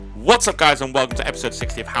What's up, guys, and welcome to episode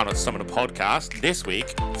 60 of How Not to Summon a Podcast. This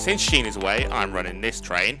week, since Sheen is away, I'm running this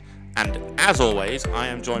train, and as always, I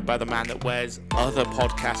am joined by the man that wears other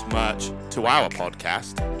podcast merch to our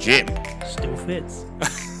podcast, Jim. Still fits.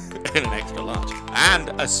 In an extra large. And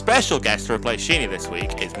a special guest to replace Sheeny this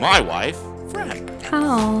week is my wife, Fran.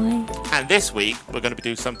 Hi. And this week, we're going to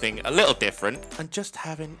do something a little different and just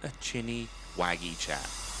having a chinny, waggy chat.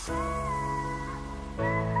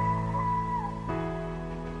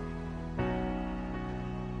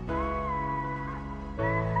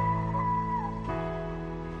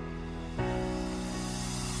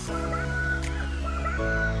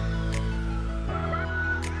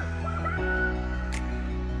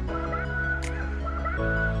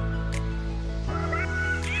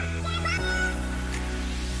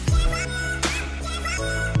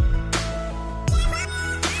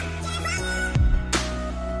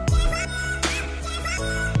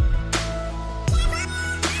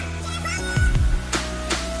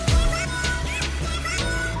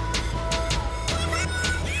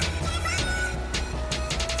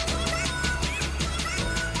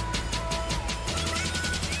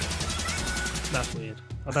 That's weird.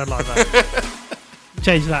 I don't like that.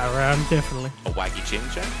 Change that around, definitely. A waggy chin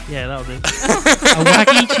chat? Yeah, that'll do. A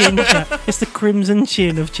wacky chin chat. It's the crimson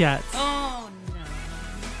chin of chats. Oh no.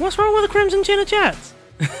 What's wrong with the crimson chin of chats?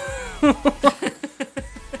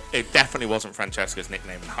 It definitely wasn't Francesca's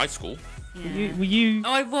nickname in high school. Yeah. Were you?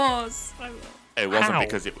 I was. It wasn't Ow.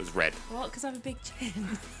 because it was red. What? Because I have a big chin.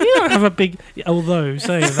 You don't have a big. Although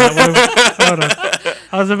saying that, hold on.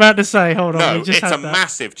 I was about to say, hold on. No, we just it's a had that.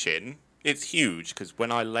 massive chin. It's huge because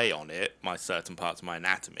when I lay on it, my certain parts of my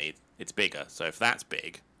anatomy, it's bigger. So if that's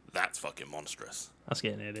big, that's fucking monstrous. That's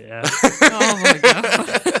getting edited. Yeah. Oh my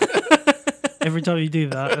god. Every time you do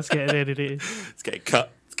that, that's getting edited. It's getting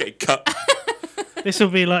cut. It's getting cut. This will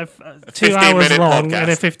be like 2 15 hours minute long podcast.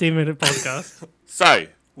 and a 15-minute podcast. So,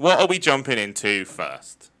 what are we jumping into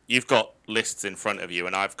first? You've got lists in front of you,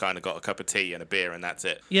 and I've kind of got a cup of tea and a beer, and that's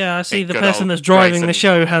it. Yeah, I see Think the good person old that's driving Grayson. the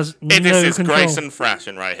show has no This is control. Grayson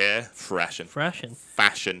Frashen right here. Frashen. Frashen.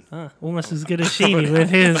 Fashion. Ah, almost as good as Sheeny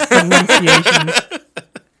with his pronunciations.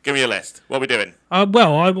 Give me a list. What are we doing?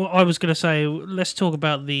 Well, I was going to say, let's talk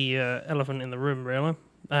about the elephant in the room, really.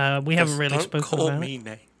 We haven't really Don't spoken call about me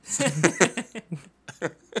names.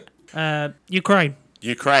 it. Ukraine.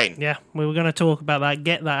 Ukraine. Yeah, we were going to talk about that.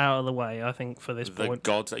 Get that out of the way, I think, for this The point.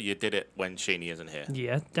 gods that you did it when Sheeny isn't here.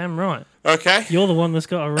 Yeah, damn right. Okay. You're the one that's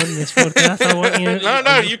got to run this podcast. I want you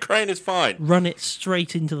No, Ukraine is fine. run it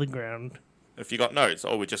straight into the ground. If you got notes,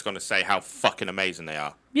 or we're just going to say how fucking amazing they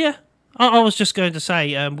are. Yeah. I was just going to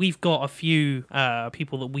say, we've got a few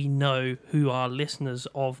people that we know who are listeners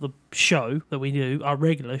of the show that we do, our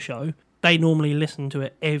regular show. They normally listen to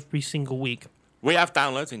it every single week. We have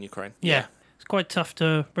downloads in Ukraine. Yeah. It's quite tough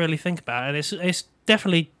to really think about. And it's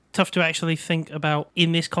definitely tough to actually think about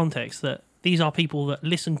in this context that these are people that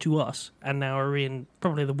listen to us and now are in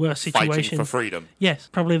probably the worst Fighting situation. for freedom. Yes,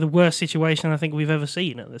 probably the worst situation I think we've ever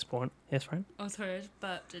seen at this point. Yes, Fran? Oh, sorry, I just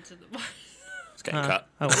burped into the mic. It's getting cut.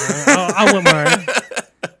 I won't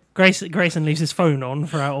worry. Grayson leaves his phone on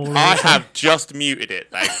throughout all of I this. have just muted it,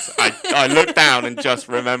 thanks. I looked down and just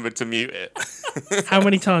remembered to mute it. How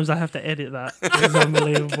many times I have to edit that is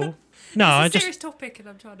unbelievable. No, I It's a just... serious topic and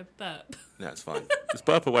I'm trying to burp. That's fine. Just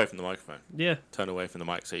burp away from the microphone. Yeah. Turn away from the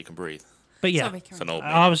mic so you can breathe. But yeah, Sorry, It's Karen. an old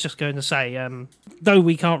I me. was just going to say, though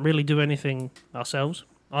we can't really do anything ourselves,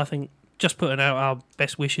 I think just putting out our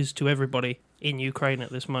best wishes to everybody in Ukraine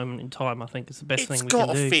at this moment in time, I think is the best It's thing we got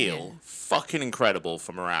can to do. feel fucking incredible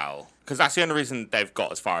for morale. Because that's the only reason they've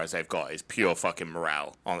got as far as they've got is pure fucking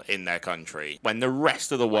morale in their country. When the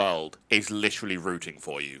rest of the world is literally rooting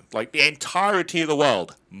for you. Like, the entirety of the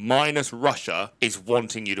world, minus Russia, is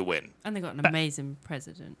wanting you to win. And they got an amazing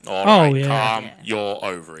president. All right, yeah. calm Yeah. your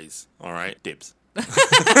ovaries. All right, dibs.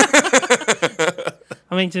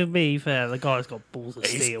 I mean, to be fair, the guy's got balls of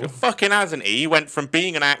He's steel. fucking hasn't he? He went from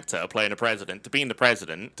being an actor playing a president to being the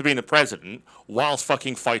president to being the president whilst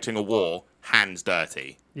fucking fighting a war, hands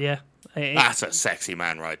dirty. Yeah. That's a sexy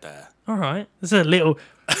man right there. All right. It's a little...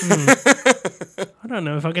 I don't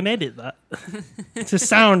know if I can edit that to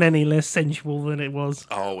sound any less sensual than it was.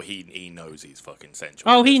 Oh, he knows he's fucking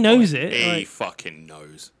sensual. Oh, at he this knows point. it. He Like, fucking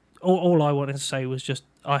knows. all I wanted to say was just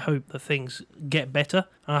I hope that things get better.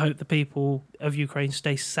 I hope the people of Ukraine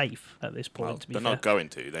stay safe at this point, Well, to be they're fair. not going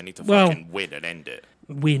to. They need to Well- fucking win and end it.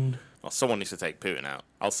 Win. Well, someone needs to take Putin out.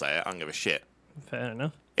 I'll say it. I don't give a shit. Fair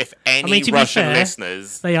enough. If any mean, to be Russian fair,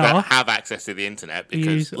 listeners they that are. have access to the internet, because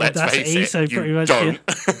Use let's face Audacity, it, so pretty you much, don't.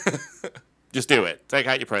 Just do it. Take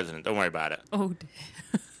out your president. Don't worry about it. Oh dear.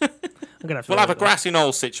 I'm gonna have to We'll have a edit that. grassy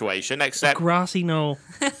knoll situation, except grassy knoll.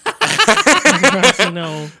 Grassy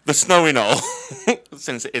knoll. The snowy knoll,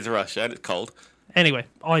 since it is Russia and it's cold. Anyway,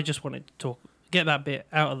 I just wanted to get that bit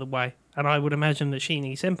out of the way. And I would imagine that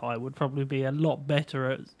Sheeny Senpai would probably be a lot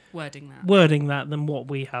better at Wording that. than what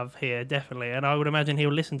we have here, definitely. And I would imagine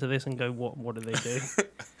he'll listen to this and go, what do they do?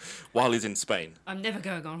 While he's in Spain. I'm never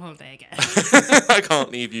going on holiday again. I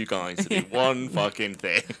can't leave you guys to do one fucking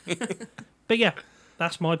thing. But yeah,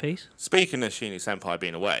 that's my piece. Speaking of Sheeny Senpai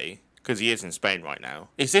being away, because he is in Spain right now,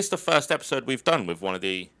 is this the first episode we've done with one of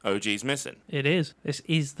the OGs missing? It is. This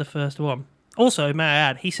is the first one. Also, may I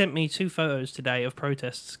add, he sent me 2 photos today of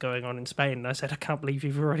protests going on in Spain, and I said, I can't believe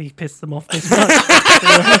you've already pissed them off this much.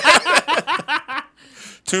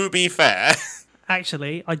 To be fair,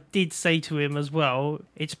 Actually, I did say to him as well,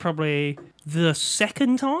 it's probably the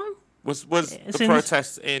second time? was It's the in-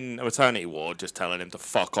 protests in a maternity ward just telling him to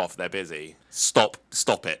fuck off, they're busy? Stop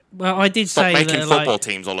it. Well, I did Stop say making that football like,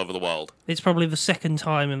 teams all over the world. it's probably the second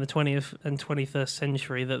time in the 20th and 21st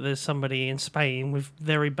century that there's somebody in Spain with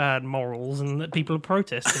very bad morals and that people are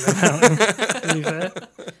protesting about him, to be fair.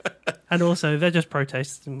 And also, they're just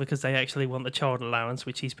protesting because they actually want the child allowance,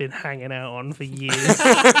 which he's been hanging out on for years.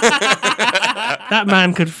 That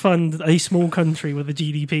man could fund a small country with a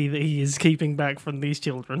GDP that he is keeping back from these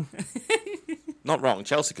children. Not wrong.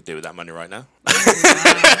 Chelsea could do with that money right now.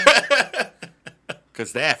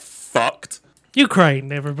 Because they're fucked.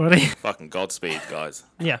 Ukraine, everybody. Fucking Godspeed, guys.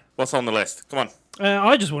 Yeah. What's on the list? Come on.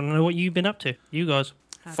 I just want to know what you've been up to. You guys.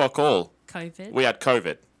 Fuck all. COVID. We had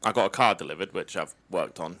COVID. I got a car delivered, which I've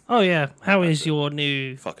worked on. Oh, yeah. How is your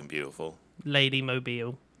new Fucking beautiful. Lady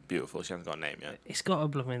Mobile? Beautiful. She hasn't got a name yet. It's got a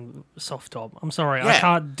blooming soft top. I'm sorry, I Yeah.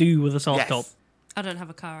 can't do with a soft Yes. top. I don't have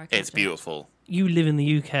a car. I can't It's do. beautiful. You live in the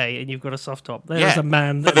UK and you've got a soft top. There's Yeah. a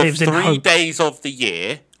man For that the lives in 3 hope. days of the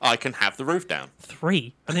year, I can have the roof down.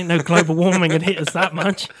 3. I didn't know global warming had hit us that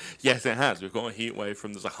much. Yes, it has. We've got a heat wave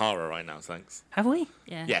from the Sahara right now, thanks. Have we?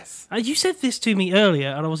 Yeah. Yes. You said this to me earlier,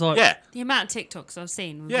 and I was like, Yeah. The amount of TikToks I've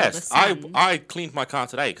seen. With Yes. all the sand, I cleaned my car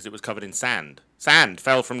today because it was covered in sand. Sand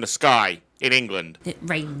fell from the sky in England. It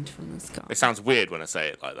rained from the sky. It sounds weird when I say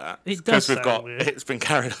it like that. It Because does we've sound got weird. it's been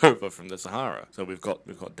carried over from the Sahara, so we've got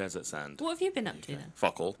desert sand. What have you been up to then?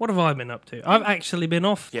 Fuck all. what have I been up to? I've actually been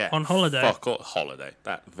off Yeah. on holiday. Fuck all. Holiday.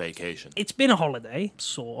 That vacation. It's been a holiday,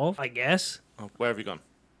 sort of, I guess. Oh, where have you gone?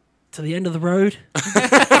 To the end of the road.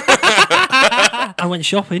 I went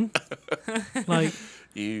shopping. Like,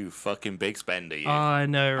 You fucking big spender, you. I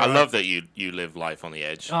know, right? I love that you live life on the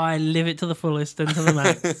edge. I live it to the fullest and to the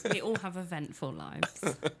max. We all have eventful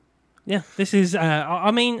lives. Yeah, this is.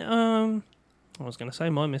 I mean, I was going to say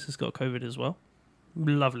my missus got COVID as well.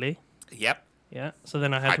 Lovely. Yep. Yeah. So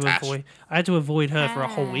then I Hi, had to Tash. avoid her for a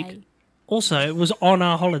whole week. Hi. Also, it was on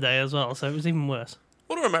our holiday as well, so it was even worse.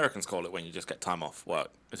 What do Americans call it when you just get time off work?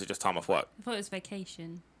 Is it just time off work? I thought it was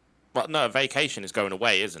vacation. Well, no, vacation is going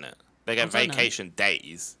away, isn't it? They get I don't know. vacation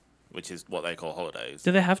days, which is what they call holidays.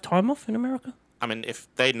 Do they have time off in America? I mean, if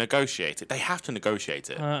they negotiate it, they have to negotiate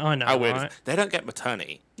it. I know. How weird right? is They don't get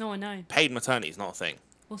maternity. No, I know. Paid maternity is not a thing.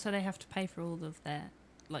 Also, they have to pay for all of their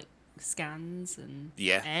like scans and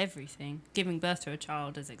Yeah. everything. Giving birth to a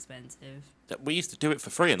child is expensive. We used to do it for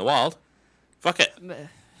free in the wild. Fuck it.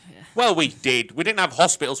 Well, we did. We didn't have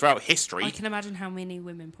hospitals throughout history. I can imagine how many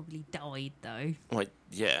women probably died though. Like,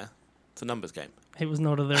 yeah. It's a numbers game. It was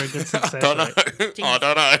not a very good success. Don't know. rate. I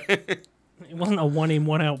don't know. It wasn't a 1 in,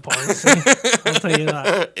 1 out policy. I'll tell you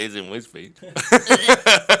that. Is in Wisby.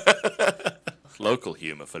 Local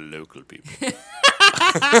humour for local people.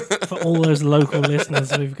 For all those local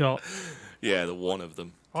listeners we've got. Yeah, the one of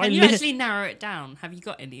them. Can you actually narrow it down? Have you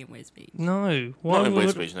got any in Wisby? No. Not in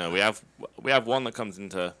would- Wisby, no. We have one that comes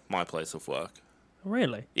into my place of work.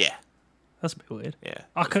 Really? Yeah. That's a bit weird. Yeah.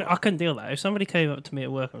 I couldn't deal with that. If somebody came up to me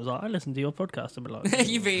at work and was like, I listened to your podcast, I'd be like,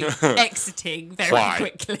 You've been exiting very Why?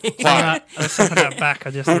 quickly. Why? There's something at that back. I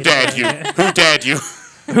just Who need to dared go you? and get. Who dared you?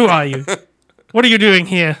 Who are you? What are you doing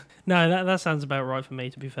here? No, that sounds about right for me,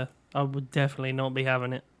 to be fair. I would definitely not be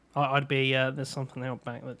having it. I'd be, there's something out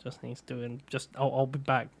back that just needs doing. I'll be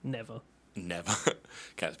back. Never. Never.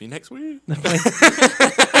 Catch me next week. The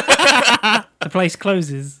place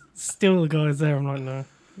closes. Still the guy's there. I'm like, no.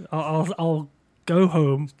 I'll go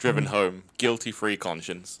home. Driven home, guilty-free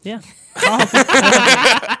conscience. Yeah.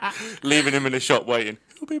 Leaving him in the shop waiting.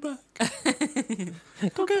 He'll be back.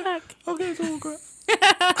 Go back. I'll get his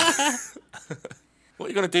autograph. What are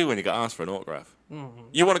you going to do when you get asked for an autograph?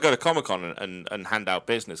 You want to go to Comic-Con and hand out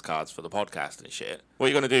business cards for the podcast and shit. What are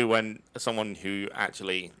you going to do when someone who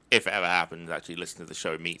actually, if it ever happens, actually listens to the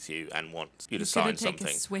show meets you and wants you to He's gonna sign take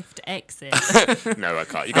something? a swift exit. No, I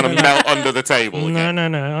can't. You're going to melt under the table again.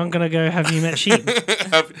 No. I'm gonna go. Have you met Sheep?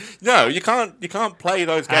 No, you can't. You can't play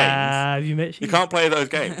those games. Have you met Sheep? You can't play those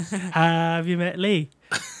games. Have you met Lee?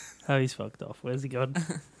 Oh, he's fucked off. Where's he gone?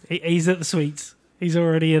 He's at the sweets. He's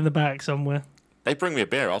already in the back somewhere. They bring me a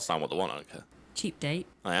beer, I'll sign what they want. I don't care. Cheap date.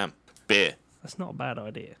 I am. Beer. That's not a bad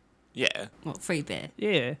idea. Yeah. What, free beer?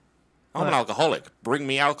 Yeah. I'm an alcoholic. Bring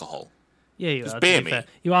me alcohol. Yeah, you Just are. to beer be me. fair.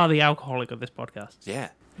 You are the alcoholic of this podcast. Yeah.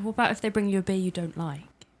 What about if they bring you a beer you don't like?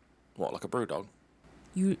 What, like a brew dog?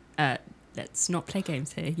 You, let's not play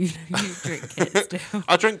games here. You drink it still.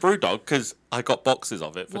 I drink brew dog because I got boxes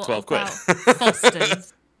of it for What 12 quid. about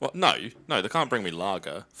Foster's? What? No, they can't bring me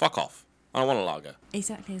lager. Fuck off. I don't want a lager.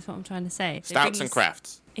 Exactly, that's what I'm trying to say. If they Stouts bring you and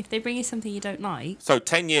crafts. If they bring you something you don't like, So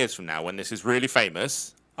 10 years from now, when this is really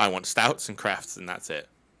famous, I want stouts and crafts and that's it.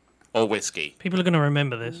 Or whiskey. People are going to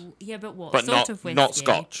remember this. yeah, but what But sort of whiskey? not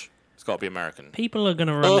Scotch. It's got to be American. People are going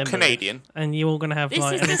to remember Or Canadian. this, and you're all going to have This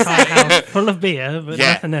like is an the entire same. house full of beer, but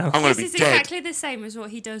Yeah, nothing else. I'm going This to be is dead. exactly the same as what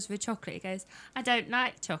he does with chocolate. He goes, I don't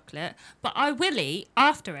like chocolate, but I will eat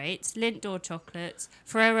after 8 Lindor chocolates,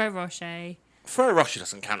 Ferrero Rocher, Ferrero Rocher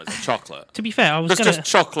doesn't count as a chocolate. To be fair, I was That's going just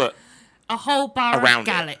chocolate. a whole bar Around of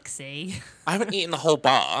it. Galaxy. I haven't eaten the whole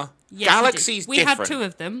bar. Yes, you did. Galaxy's we different. had 2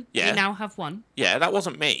 of them. Yeah. We now have 1. Yeah, that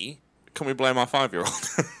wasn't me. Can we blame our 5-year-old?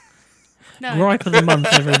 No, Gripe of the month,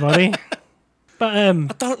 everybody. But I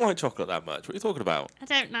don't like chocolate that much. What are you talking about? I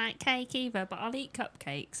don't like cake either, but I'll eat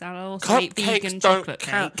cupcakes and I'll also eat vegan Cupcakes don't chocolate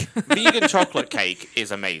count. cake. Vegan chocolate cake is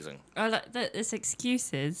amazing. I like that. There's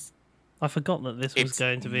excuses. I forgot that this was It's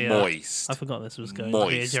going to be moist. I forgot this was going to be a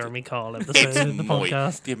Moist. Jeremy Kyle It's episode of the moist.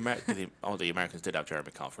 podcast. The Americans did have Jeremy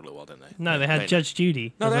Kyle for a little while, didn't they? No, they had Judge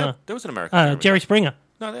Judy. No, as well. there was an American. Jeremy Jerry Springer.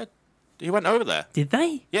 Kyle. No, he went over there. Did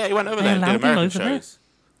they? Yeah, he went over They there and did allowed him American over there? shows.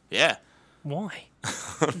 Yeah. Why? I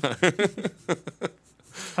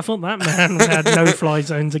thought that man had no fly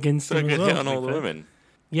zones against So him he as could well. hit on to be all the fair. women.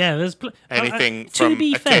 Yeah, there's Anything to from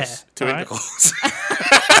be a fair, kiss to right? intercourse.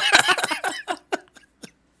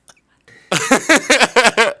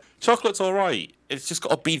 Chocolate's all right. It's just got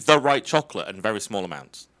to be the right chocolate and very small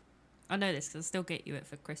amounts. I know this because I still get you it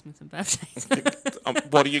for Christmas and birthdays.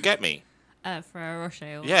 What do you get me? Ferrero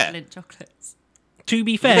Rocher or Yeah. Lindt chocolates. To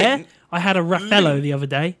be fair, Lint. I had a Raffaello the other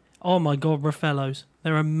day. Oh my god, Raffaellos.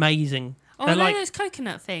 They're amazing. Oh, They're I know like, those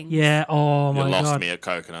coconut things. yeah, oh You my lost god. me at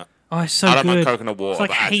coconut. Oh, it's so I don't good. like coconut water. It's like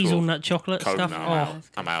but actual hazelnut chocolate coconut. stuff. I'm Oh, out.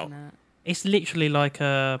 I'm out. Coconut. it's literally like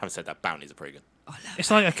a Having said that, bounties are pretty good.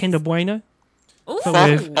 it's like a Kinder Bueno. Ooh, But Fuck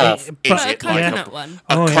with- off. but- Is but a it like coconut one.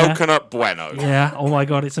 a Oh, yeah. coconut bueno? Yeah, oh my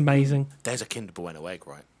god, it's amazing. There's a Kinder Bueno egg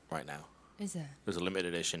right now. Is there? There's a limited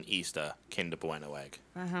edition Easter Kinder Bueno egg.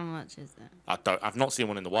 How much is it? I've not seen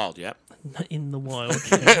one in the wild yet. In the wild.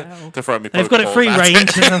 Well, To throw me They've got it Pokeballs free at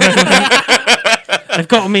range. They've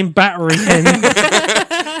got them in battery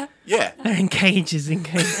and Yeah, they're in cages in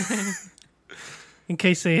case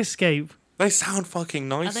they escape. they sound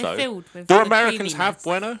fucking are nice they though. filled with Do the Americans have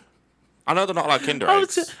creaminess? Bueno? I know they're not like Kinder I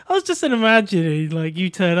was eggs. just imagining, like,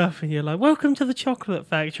 you turn up and you're like, welcome to the chocolate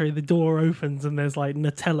factory. The door opens and there's, like,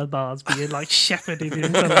 Nutella bars being, like, shepherded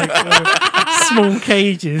into, like, small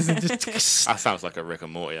cages. And just... That sounds like a Rick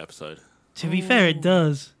and Morty episode. To be fair, it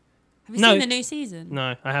does. Have you No. seen the new season?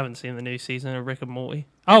 No, I haven't seen the new season of Rick and Morty.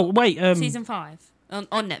 Oh, wait. Season 5 on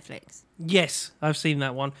Netflix. Yes, I've seen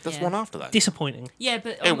that one. There's Yeah. one after that. Disappointing. Yeah,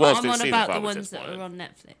 but It was I'm this on season about the 5 was ones that disappointing. are on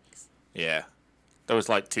Netflix. Yeah. There was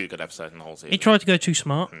like 2 good episodes in the whole season. It tried to go too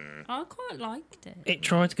smart. I quite liked it. It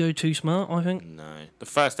tried to go too smart, I think. No. The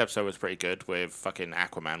first episode was pretty good with fucking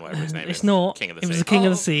Aquaman, whatever his name is. It's not. King of the It was Sea. the King of Oh.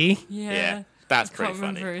 the Sea. Yeah. That's I pretty can't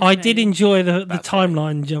funny. remember his I name. did enjoy the That's funny.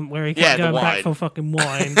 timeline jump where he Yeah, kept the going back wine. for fucking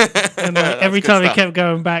wine. And like, every good time he stuff. kept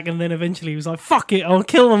going back, and then eventually he was like, fuck it, I'll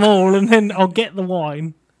kill them all and then I'll get the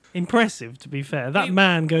wine. Impressive, to be fair. That It-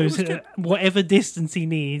 man goes was good. whatever distance he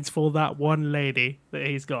needs for that one lady that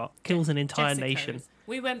he's got. Kills an entire Jessica's. nation.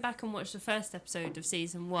 We went back and watched the first episode of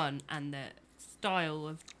season 1, and the style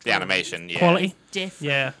of The animation, yeah. Quality? is different.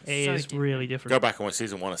 Yeah, it So is different. really Go different. back and watch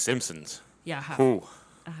season 1 of Simpsons. Yeah, I have. Ooh.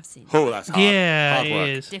 I have seen it. Ooh, that's hard. Yeah, Hard it work.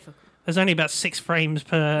 is. Difficult. There's only about 6 frames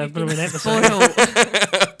per We've been blooming episode. spoiled.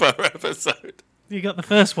 Per episode. You got the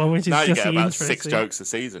first one, which is Now you just get the about intro 6 scene. jokes a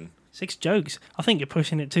season. 6 jokes. I think you're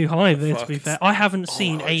pushing it too high there, to be Fuck. fair. I haven't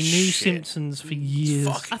seen Oh, a new shit. Simpsons for years.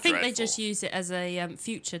 Fucking I think they dreadful. just use it as a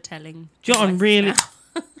future telling. Do you know what I'm device really, now.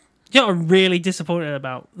 do you know what I'm really disappointed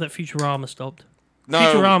about? That Futurama stopped. No,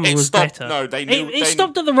 Futurama it was stopped. better. No, they knew. It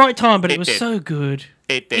stopped at the right time, but it It was did. so good.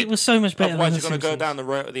 It did. It was so much better Otherwise, than you're going to go Simpsons. down the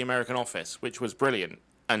road of the American Office, which was brilliant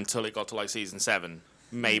until it got to like season 7,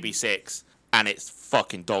 maybe 6, and it's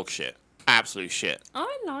fucking dog shit. Absolute shit.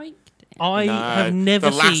 I liked it. I No, have never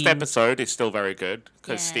the last seen... episode is still very good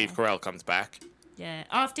because Yeah. Steve Carell comes back. Yeah.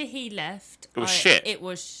 After he left, It was shit. It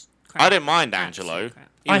was crap. I didn't mind Absolute Angelo. crap.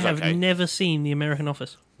 He I was have okay. never seen The American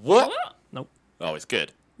Office. What? What? Nope. Oh, it's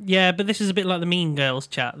good. Yeah, but this is a bit like the Mean Girls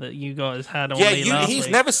chat that you guys had on Yeah, me last he's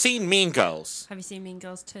week. never seen Mean Girls. Have you seen Mean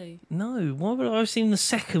Girls 2? No, why would I have seen the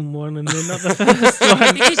second one and then not the first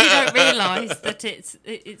one? Because you don't realise that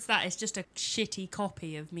it's just a shitty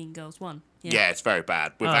copy of Mean Girls 1. Yeah, it's very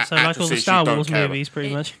bad. With Oh, so like all the actresses you Star don't Wars care about. movies, pretty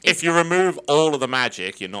It- much. If you remove all of the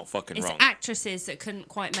magic, you're not fucking It's wrong. actresses that couldn't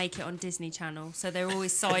quite make it on Disney Channel, so they're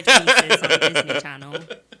always side pieces on Disney Channel.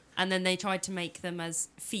 And then they tried to make them as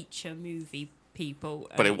feature movie people.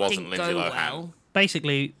 But and it wasn't didn't Lindsay go Lohan. well.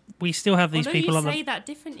 Basically, we still have these Although people you on the... say that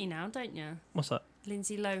differently now, don't you? What's that?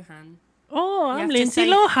 Lindsay Lohan. Oh, You I'm have to Lindsay say-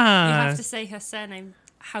 You Lohan. have to say her surname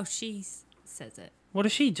how she says it. What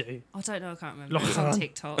does she do? I don't know, I can't remember. It's on Lohan.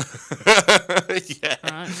 TikTok. Yeah.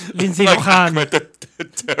 Right. Lindsay Like Lohan. Ahmed the I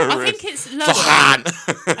terrorist. think it's Lohan.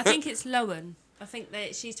 Lohan. I think it's Lohan. I think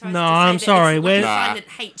that she's trying No, to say I'm that sorry, It's we're- not a silent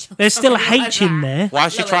H or There's still a something like H in that. there. Why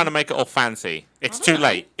is she Lohan. trying to make it all fancy? It's too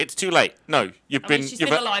late. It's too late. No, you've I been mean, she's you've,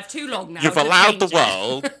 been alive too long now. you've to allowed the change it.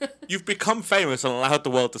 world. You've become famous and allowed the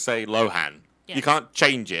world to say Lohan. Yeah. You can't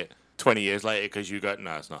change it 20 years later because you go,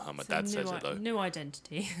 no, it's not how my It's a dad new says it though. New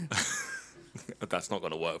identity. That's not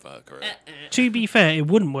going to work for her career. To be fair, it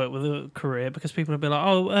wouldn't work with a career because people would be like,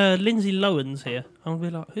 oh, Lindsay Lohan's here. I'll be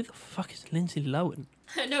like, who the fuck is Lindsay Lohan?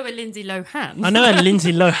 I know a Lindsay Lohan. I know a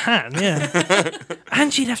Lindsay Lohan, yeah.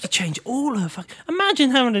 And she'd have to change all her fuck.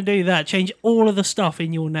 Imagine having to do that, change all of the stuff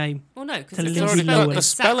in your name. Well, no, because To it's Lindsay all Lohan. spelled The Lohan.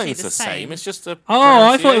 spelling's exactly the same. It's just a. Oh,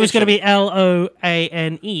 I thought it was going to be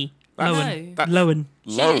pronunciation. Loane. Lohan. No. That's Lohan.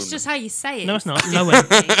 Loan. It's just how you say it. No, it's not. It's Lohan.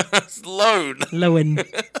 different. It's loan. Lohan.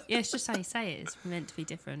 Yeah, it's just how you say it. It's meant to be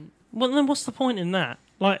different. Well, then what's the point in that?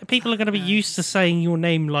 Like, people are going to be used to saying your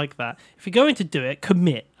name like that. If you're going to do it,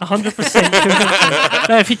 commit. 100% commitment.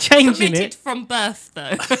 No, if you're changing Committed it, from birth,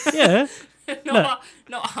 though. yeah.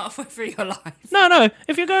 not halfway through your life. No.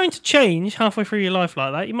 If you're going to change halfway through your life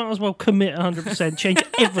like that, you might as well commit 100%. Change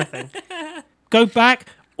everything. Go back.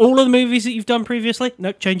 All of the movies that you've done previously.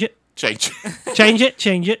 No, change it. Change.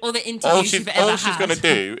 Change it. All the interviews you've ever All she's had. going to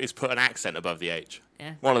do is put an accent above the H.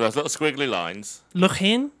 Yeah. One of those little squiggly lines.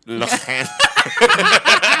 Lohan. Lohan.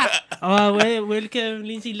 Oh, welcome,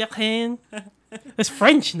 Lindsay Lohan. It's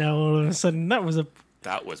French now all of a sudden. That was a...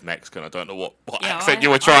 That was Mexican. I don't know what Yeah, accent you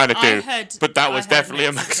were trying to I do. heard- but that I was heard definitely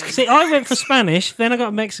a Mexican. Mexican. See, I went for Spanish, then I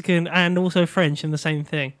got Mexican and also French in the same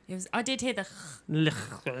thing. I did hear the.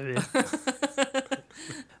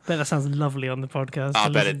 Bet that sounds lovely on the podcast. I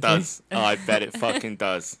to bet listen it to. does. I bet it fucking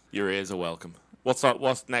does. Your ears are welcome. What's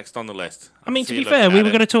next on the list? I mean, See to you be fair, looking we at were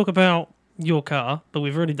it. going to talk about your car, but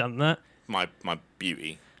we've already done that. My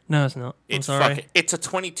beauty. No, it's not. I'm It's sorry. fucking. It's a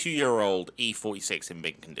 22-year-old E46 in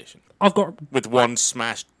mint condition I've got... with one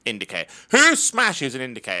smashed indicator. Who smashes an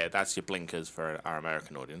indicator? That's your blinkers for our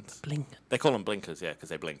American audience. Blink. They call them blinkers, yeah, because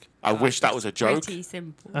they blink. I wish that was a joke. Pretty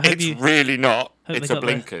simple. I hope It's you really not. hope It's they a got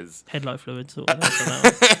their blinkers. headlight fluid sorted out for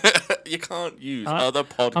that one. You can't use I- other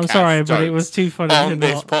podcasts. I'm sorry, but it was too funny to on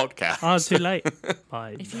this not. podcast. Oh, too late.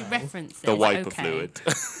 Bye. If you reference it, The wiper okay.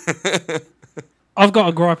 fluid. I've got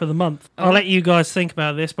a gripe of the month. I'll let you guys think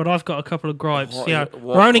about this, but I've got a couple of gripes. What Yeah, is it?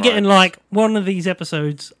 What we're only getting gripes? like one of these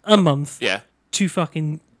episodes a month Yeah. to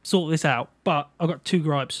fucking sort this out. But I've got two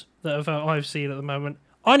gripes that I've seen at the moment.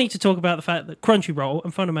 I need to talk about the fact that Crunchyroll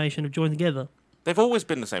and Funimation have joined together. They've always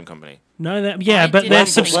been the same company. No, I but didn't their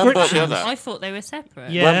think- One bought the subscriptions. other. I thought they were separate.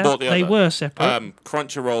 Yeah, One bought the they other. were separate.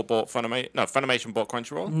 Crunchyroll bought Funimation. No, Funimation bought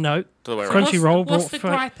Crunchyroll. No, The way around. What's, Crunchyroll what's bought the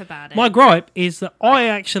Fun- gripe about it? My gripe is that I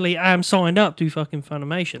actually am signed up to fucking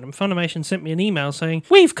Funimation, and Funimation sent me an email saying,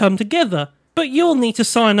 we've come together, but you'll need to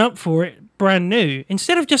sign up for it brand new.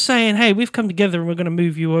 Instead of just saying, hey, we've come together and we're going to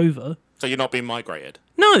move you over. So you're not being migrated.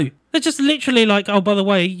 No, they're just literally like, oh, by the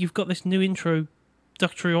way, you've got this new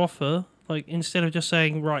introductory offer. Like, instead of just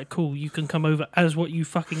saying, right, cool, you can come over as what you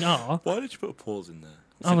fucking are. Why did you put a pause in there?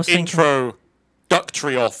 It's I an was thinking-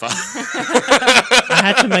 introductory offer. I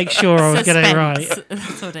had to make sure I was getting it right. Suspense.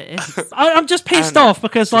 That's what it is. I'm just pissed And off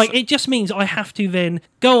because, like, it just means I have to then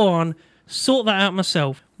go on, sort that out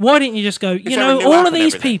myself. Why didn't you just go, you there a know, new all app of and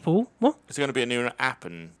these everything? people... What? It's going to be a new app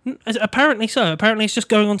and Apparently so. Apparently it's just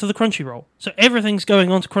going on to the Crunchyroll. So everything's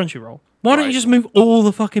going on to Crunchyroll. Why don't you Right. just move all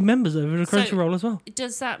the fucking members over to So- Crunchyroll as well?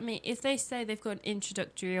 Does that mean if they say they've got an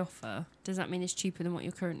introductory offer, does that mean it's cheaper than what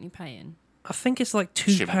you're currently paying? I think it's like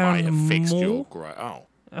She might have £2 fixed your more. gripe. Oh.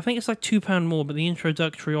 I think it's like £2 more, but the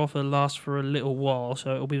introductory offer lasts for a little while,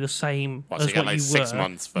 so it'll be the same What, so as you get what like you 6 were.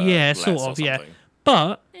 months for Yeah, less sort or of, yeah. something?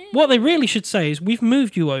 But what they really should say is, we've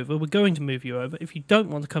moved you over. We're going to move you over. If you don't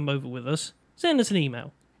want to come over with us, send us an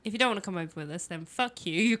email. If you don't want to come over with us, then fuck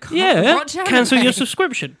you. You can't Yeah, watch anime. cancel your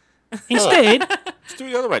subscription. Instead, Just do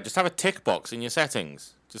it the other way. Just have a tick box in your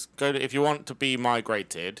settings. Just go to, if you want to be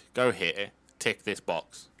migrated, go here, tick this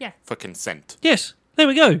box. Yeah. For consent. yes, there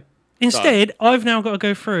we go. Instead, I've now got to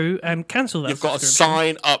go through and cancel that You've got to subscription.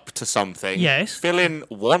 sign up to something. Yes. Fill in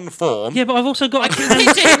one form. Yeah, but I've also got to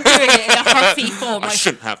Picture him doing it in a huffy form. I Like,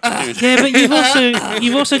 shouldn't have to do that. yeah, but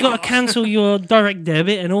you've also got to cancel your direct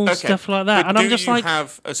debit and all Okay, stuff like that. but And I'm just do you like,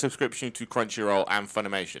 have a subscription to Crunchyroll and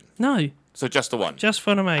Funimation? no, So just the one. just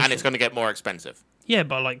Funimation. And it's going to get more expensive. Yeah,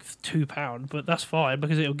 by like £2, but that's fine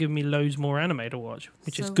because it'll give me loads more anime to watch,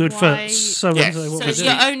 which is So good why- for so Yes. and so. What so we're doing.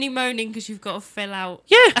 you're only moaning because you've got to fill out.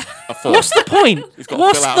 Yeah, A form. what's the point? He's got to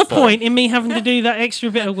What's fill out the a form. point in me having to do that extra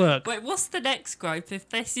bit of work? Wait, what's the next gripe if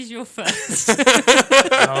this is your first?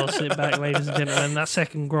 I'll sit back, ladies and gentlemen. That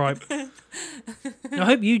second gripe. I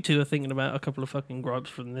hope you two are thinking about a couple of fucking gripes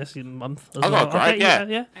from this month. As I've well. got a gripe, I bet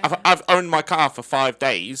yeah. yeah. I've owned my car for 5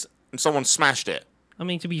 days and someone smashed it. I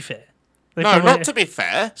mean, to be fair, they No, probably- not to be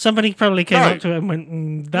fair. Somebody probably came No. up to it and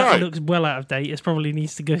went, "That No. looks well out of date. It probably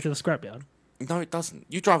needs to go to the scrapyard." No, it doesn't.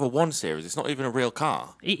 You drive a 1 Series. It's not even a real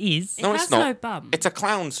car. It is. No, it it's has not. no bum. It's a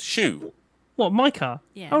clown's shoe. What, my car?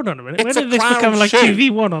 Yeah. Hold on a minute. It's When a did this become clown like shoe.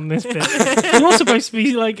 2v1 on this bit? You're supposed to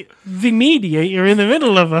be like the mediator in the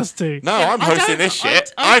middle of us two. No, Yeah, I'm I hosting don't- this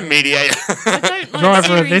shit. I- I'm mediator. I don't like Driver of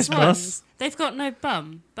series this ones. bus. They've got no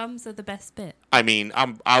bum. Bums are the best bit. I mean,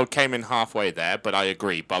 I came in halfway there, but I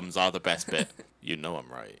agree. Bums are the best bit. You know I'm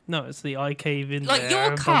right. No, it's the eye cave in Like there. your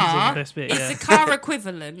and bums in the car best bit, is yeah. the car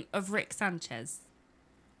equivalent of Rick Sanchez.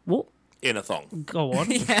 What? In a thong. Go on.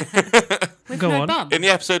 With Go no on. bum. In the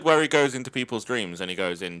episode where he goes into people's dreams and he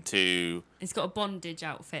goes into He's got a bondage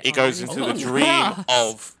outfit. he on goes and into he's the got dream grass.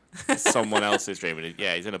 of someone else's dream. And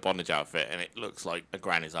yeah, he's in a bondage outfit and it looks like a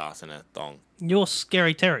granny's ass in a thong. You're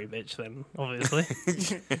Scary Terry, bitch, then, obviously.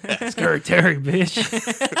 Scary Terry, bitch.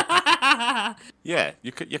 Yeah,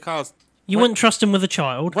 your car's. You wouldn't trust him with a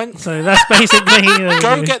child. When- So that's basically.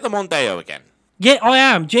 Go get the Mondeo again. Yeah, I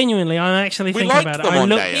am. Genuinely, I'm actually We thinking liked about it. the I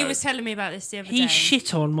Mondeo. He was telling me about this the other He day.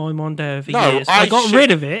 shit on my Mondeo for No, years. I I got shit-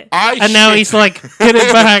 rid of it, I and now shit- he's like, get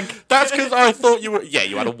it back. It That's because I thought you were. Yeah,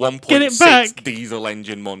 you had a Get it 1.6 back. diesel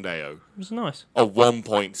engine Mondeo. was nice. A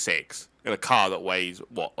 1.6 in a car that weighs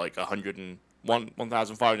what, like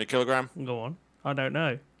 1,500 kilogram? Go on. I don't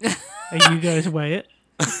know. And you guys weigh it.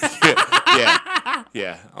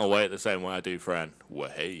 Yeah. I'll weigh it the same way I do, Fran.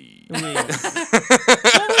 Way. That's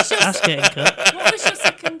getting cut. What was your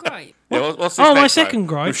second gripe? Yeah, what's this Oh, my next second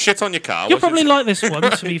gripe? You've shit on your car. You'll What's your probably like this one,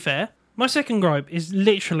 to be fair. My second gripe is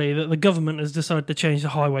literally that the government has decided to change the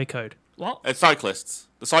highway code. What? cyclists.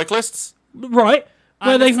 The cyclists? Right,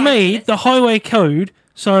 where I'm a they've made cyclist. the highway code.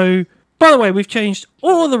 So, by the way, we've changed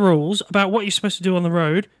all the rules about what you're supposed to do on the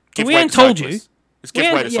road. But Give we way ain't to told you. cyclists. Just give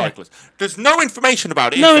We way ain't- to yeah. cyclists. There's no information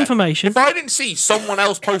about it. No is there? information. If I didn't see someone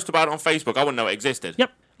else post about it on Facebook, I wouldn't know it existed.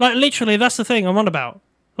 Yep. Like, literally, that's the thing I'm on about.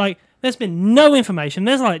 Like, there's been no information.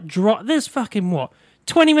 There's like, there's fucking what?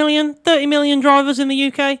 20 million, 30 million drivers in the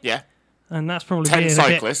UK? Yeah. And that's probably 10 being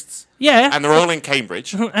cyclists. Yeah. And they're all in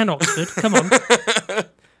Cambridge. and Oxford. Come on.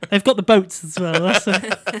 They've got the boats as well. That's and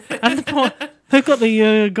they've got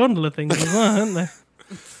the gondola things as well, haven't they?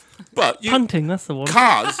 But you, Punting, that's the one.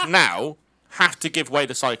 cars now have to give way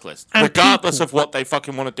to cyclists, And regardless people. of what they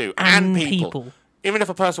fucking want to do. And people. people. Even if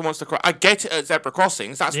a person wants to cross, I get it at zebra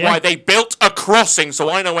crossings. That's Yeah. why they built a crossing, so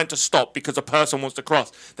I know when to stop because a person wants to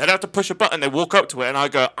cross. They don't have to push a button. They walk up to it, and I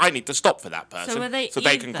go, I need to stop for that person, So are they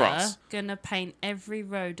can cross. gonna paint every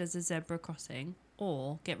road as a zebra crossing,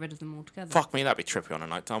 or get rid of them altogether? Fuck me, that'd be trippy on a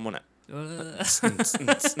night time, wouldn't it?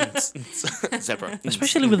 Zebra.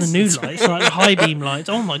 Especially with the new lights, like the high beam lights.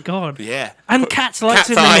 Oh my god. Yeah. And cat's lights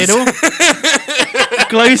in Cat's the eyes. middle.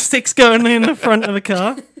 Glow sticks going in the front of the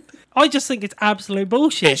car. I just think it's absolute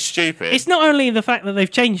bullshit. It's stupid. It's not only the fact that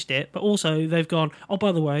they've changed it, but also they've gone, oh,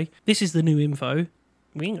 by the way, this is the new info.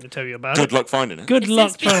 We ain't going to tell you about Good it. luck finding it. Good Is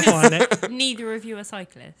luck this trying to find it. Neither of you are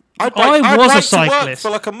cyclists. I'd I I'd was a like to work cyclist. for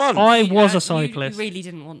like a month. I You- was you a cyclist. really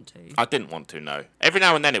didn't want to. I didn't want to, no. Every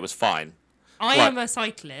now and then it was fine. I Right. am a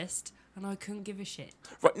cyclist, and I couldn't give a shit.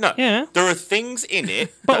 Right, no, Yeah. there are things in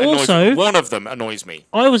it But that annoys also- me. One of them annoys me.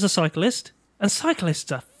 I was a cyclist, and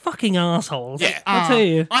cyclists are fucking assholes. Yeah. I'll tell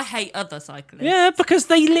you. I hate other cyclists. Yeah, because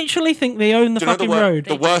they literally think they own the Do you know fucking the, road. the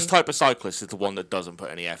They worst do. type of cyclist is the one that doesn't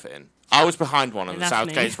put any effort in. I was behind one on the That's me.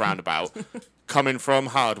 Southgates roundabout, coming from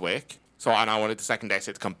Hardwick, So, and I wanted the second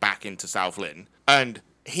exit to come back into South Lynn. And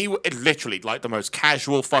he literally, like, the most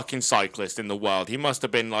casual fucking cyclist in the world. He must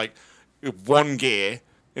have been, like, one gear,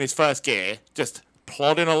 in his first gear, just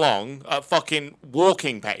plodding along at fucking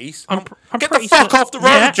walking pace. I'm Get the pretty fuck off the road,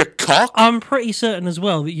 yeah, you cock! I'm pretty certain as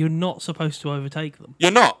well that you're not supposed to overtake them,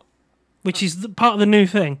 You're not. which is part of the new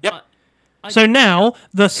thing. Yep. So now,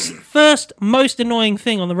 the first most annoying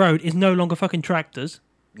thing on the road is no longer fucking tractors.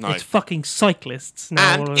 No. It's fucking cyclists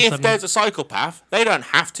now. all And of a if sudden. there's a cycle path, they don't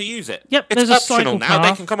have to use it. Yep, it's there's a optional cycle now. They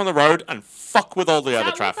path. can come on the road and fuck with all the Is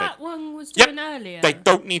other that traffic. what that one was Yep. doing earlier? They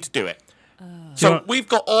don't need to do it. So we've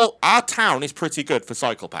got our town is pretty good for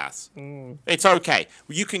cycle paths. It's okay.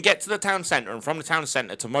 You can get to the town centre and from the town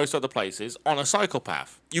centre to most other places on a cycle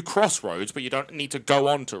path. You cross roads, but you don't need to go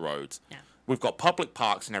onto roads. Yeah. We've got public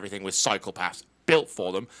parks and everything with cycle paths built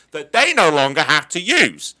for them that they no longer have to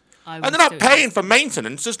use. I And would they're not do paying for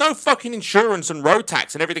maintenance. There's no fucking insurance and road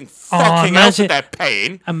tax and everything fucking else that imagine- they're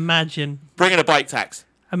paying. Imagine Bring in a bike tax.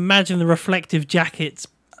 the reflective jackets.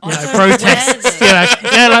 You I know, don't wear protests. them.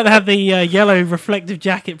 Yeah, like they have the yellow reflective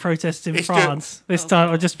jacket protests in It's France. This time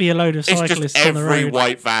it'll just be a load of It's cyclists just on the every road.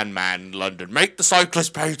 white van man in London. Make the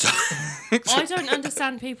cyclist pay tax. I don't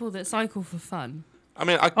understand people that cycle for fun. I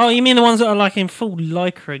mean, Oh, you mean the ones that are like in full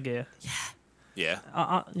lycra gear? yeah.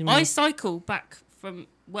 You mean- I cycle back from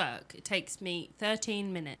work. It takes me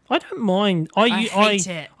 13 minutes. I don't mind. I hate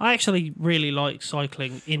it. I actually really like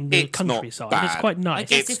cycling in the It's not countryside. bad. It's quite I nice.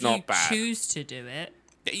 guess It's if not you bad. choose to do it,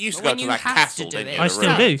 You used to But go when to you that have castle, to do didn't it, you? I the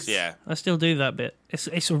still do. roads, Yeah. I still do that bit.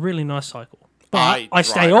 It's a really nice cycle. I But I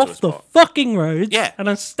stay drive to a off the spot. fucking roads Yeah. and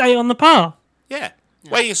I stay on the path. Yeah.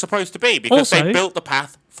 Where you're supposed to be because they Also- built the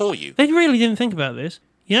path for you. They really didn't think about this.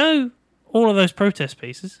 You know, all of those protest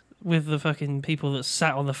pieces with the fucking people that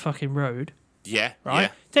sat on the fucking road, Yeah. right? Yeah.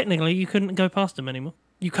 Technically, you couldn't go past them anymore.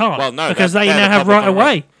 You can't. Well, no, because they're they now the have public right right.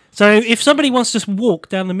 away. So if somebody wants to just walk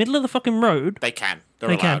down the middle of the fucking road, They can. They're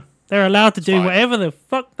they allowed. can. They're allowed to do fine. whatever the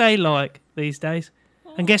fuck they like these days.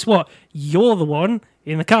 And guess what? You're the one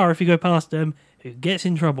in the car if you go past them who gets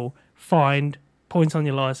in trouble, fined, points on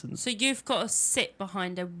your license. so you've got to sit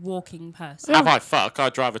behind a walking person. Have I fuck? I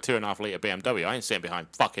drive a 2.5 litre BMW. I ain't sitting behind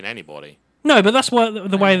fucking anybody. No, but that's what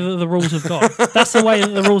the way that the rules have gone. That's the way that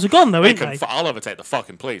the rules have gone, though, They isn't can they? I'll overtake the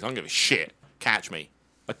fucking police. I don't give a shit. Catch me.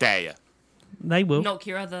 I dare you. They will. Knock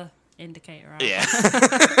your other indicator out. Yeah.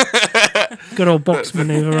 Good old box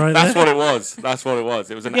maneuver right That's there. what it was. That's what it was.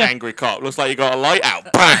 It was an Yeah. angry cop. Looks like you got a light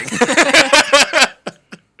out. Bang.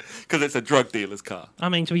 Because it's a drug dealer's car. I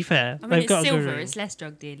mean, to be fair, I mean, they've it's got a silver. good It's less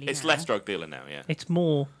drug dealing. It's now. less drug dealer now, yeah. It's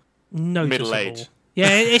more noticeable. Middle-aged. Yeah,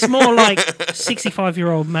 it's more like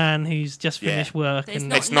 65-year-old man who's just Yeah. finished work It's and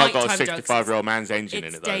not- It's not got a nighttime drugs. 65-year-old man's engine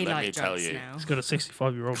It's in it, though. Let me daylight tell drugs you. now. it's got a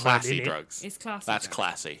 65-year-old man Classy in it. drugs. It's classy. That's drugs.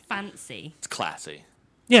 classy. Fancy. It's classy.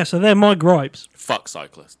 Yeah, so they're my gripes. Fuck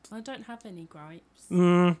cyclists. I don't have any gripes. I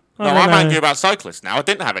No, don't I'm know. angry about cyclists now. I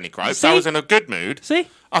didn't have any gripes. See? I was in a good mood. See?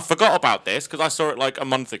 I forgot about this because I saw it like a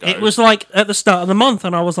month ago. It was like at the start of the month,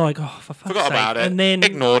 and I was like, oh, for fuck's Forgot sake. about it. And then,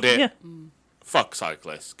 Ignored it. Yeah. Fuck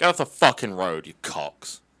cyclists. Get off the fucking road, you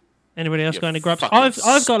cocks. Anybody else You got any gripes? fucking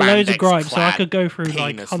I've got loads of gripes, so I spandex-clad, could go through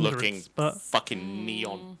like penis-looking hundreds. But fucking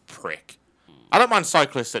neon prick. I don't mind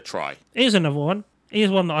cyclists that try. here's another one. Here's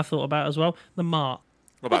one that I thought about as well. The Mart.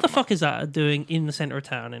 What What about the them? fuck is that doing in the centre of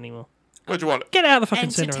town anymore? What do you want? Get out of the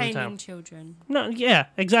fucking centre of the Entertaining town. children. No, yeah,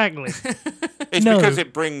 exactly. It's No. because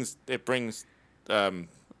it brings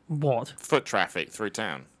What? foot traffic through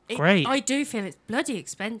town. Great. I do feel it's bloody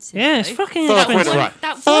expensive. Yeah, it's though. fucking £4 expensive. a ride.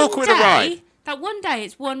 That £4 one a day, ride. that one day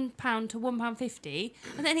it's £1 to £1.50,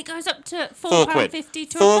 and then it goes up to £4 quid. £4.50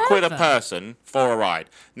 to £4 quid a driver. person for a ride.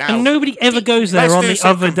 Now, And nobody ever goes there Let's on do the some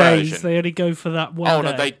other conversion. days. They only go for that one oh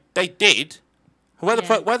day. no, they did. Where the Yeah.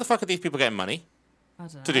 fuck? Where the fuck are these people getting money I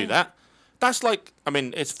don't to know. do that? That's like, I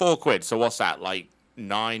mean, it's £4 quid. So what's that? Like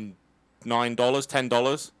 $9,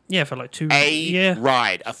 $10 Yeah, for like two. a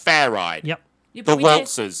ride, a fair ride. Yep. Yeah, The but we did-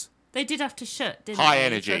 waltzers, They did have to shut, didn't High they,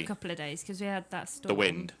 energy. for a couple of days because we had that storm. the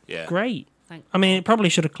wind. Yeah. Great. Thank I mean, it probably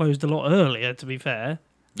should have closed a lot earlier, to be fair.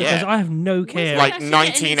 Because Yeah. I have no care. Like actually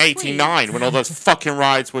getting 1989 when all those fucking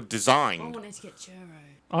rides were I designed. wanted to get churro.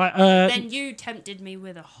 Then Then you tempted me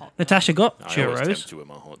with a hot dog. Natasha got I always churros. tempt you with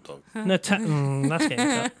my hot dog. That's getting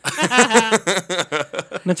cut.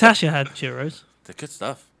 Natasha had churros. They're good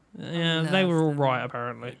stuff. Yeah, they were all right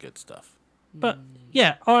apparently. They're good stuff. But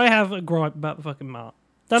yeah, I have a gripe about the fucking Mart.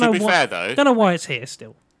 Don't To know be why, fair though, don't know why it's here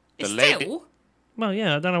still. the It's lady still? Well,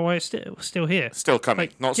 yeah, I don't know why it's still here. still coming,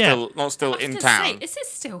 Like, not yeah. still I was in gonna town. Say, is it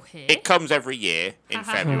still here? It comes every year in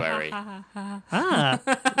February. Ah,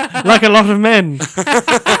 like a lot of men.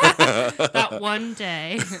 That one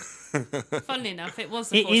day. Funnily enough, it was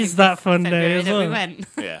the It is 14th that of fun day February as that we well. went.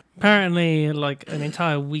 Yeah. Apparently, like an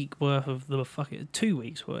entire week worth of the fucking 2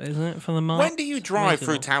 weeks worth, isn't it? For the mark. When do you drive too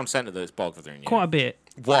through long. town centre that's bothering you? Quite a bit.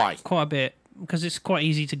 Why? Quite a bit. Because it's quite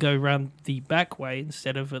easy to go round the back way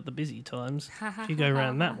instead of at the busy times. If you go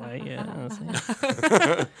around that way, yeah.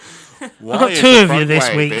 Why got is two the of you front this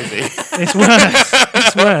way week. busy? It's worse.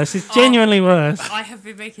 It's worse. It's genuinely worse. I have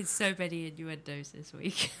been making so many innuendos this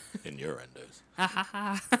week. Innuendos.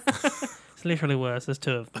 It's literally worse. There's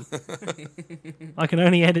two of them. I can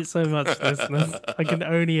only edit so much, listeners. I can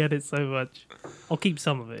only edit so much. I'll keep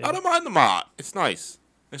some of it. I don't mind the mart. It's nice.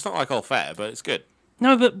 It's not like all fair, but it's good.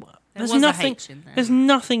 No, but there's was a nothing. H in there. There's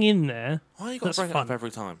nothing in there. Why you got That's to bring it up fun. every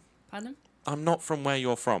time? Pardon? I'm not from where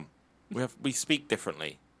you're from. We speak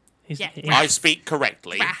differently. Yeah. I speak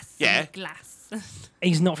correctly. Grass Yeah. and glass.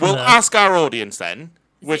 He's not from We'll there. ask our audience then.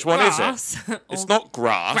 Which one is it? Grass It's or not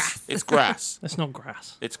grass. grass? It's grass. That's not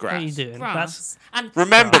grass. It's What are you grass. doing? grass. And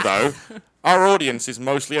Remember though, our audience is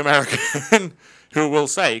mostly American who will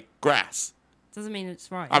say grass. doesn't mean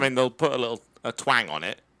it's right. I mean, they'll put a twang on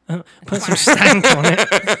it. Put some stank on it.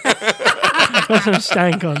 Put some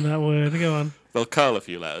stank on that word. Go on. They'll curl a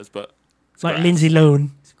few letters, but it's Like grass. Lindsay Lohan.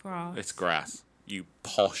 it's grass. It's grass. You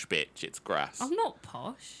posh bitch. It's grass. I'm not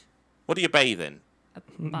posh. What do you bathe in?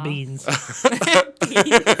 Bath. Beans.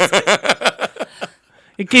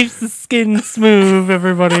 It keeps the skin smooth,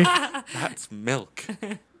 everybody. That's milk.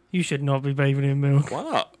 You should not be bathing in milk. Why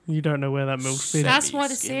not? You don't know where that milk's been. That's why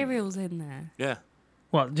the skin. cereal's in there. Yeah.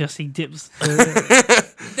 What, just he dips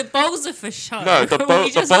The bowls are for show. No, the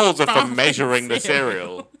We just bowls are have for bath measuring the cereal.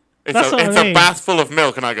 cereal. It's That's what I it's a mean. bath full of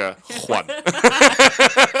milk, and I go, Juan.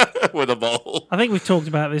 With a bowl. I think we've talked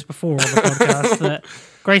about this before on the podcast, that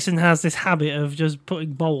Grayson has this habit of just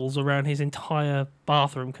putting bowls around his entire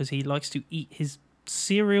bathroom because he likes to eat his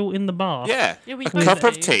cereal in the bath. Yeah. Yeah, we A both cup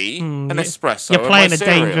of do. tea, an you- espresso, you're and playing my a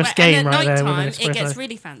cereal. dangerous And game at right there with night an time, it gets espresso.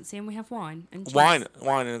 really fancy and we have wine and cheese.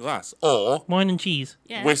 Wine in a glass. Or Wine and cheese.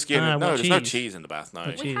 Yeah. whiskey in Ah, No, what there's no cheese? cheese in the bath, no. What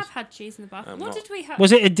We cheese? have had cheese in the bath. What not- did we have?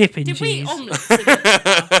 Was it a dip in Did we cheese? eat omelettes in the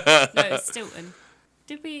bath? No, it's Stilton.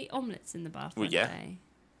 Did we eat omelettes in the bath Well, one yeah. day?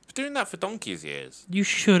 Been doing that for donkey's years. You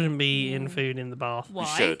shouldn't be eating food in the bath. Why? You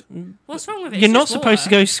should. What's wrong with it? You're It's not just supposed to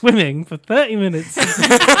water. go swimming for 30 minutes.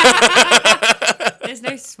 There's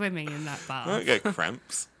no swimming in that I bath. don't get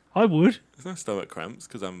cramps. I would. There's no stomach cramps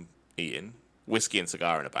because I'm eating. Whiskey and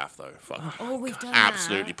cigar in a bath, though. Fuck. Oh, we've done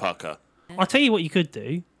Absolutely that. pucker. I'll tell you what you could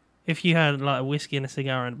do. If you had like a whiskey and a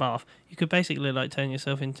cigar in a bath, you could basically like turn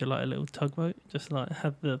yourself into like a little tugboat. Just like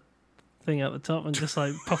have the thing at the top and just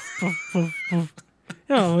like puff, puff, puff, puff.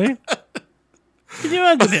 You know what I mean? Can you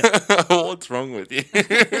imagine it? What's wrong with you?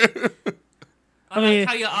 I mean- like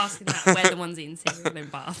how you're asking that. We're the ones eating cereal in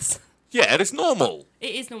baths. Yeah, it's normal.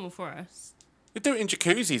 It is normal for us. You do it in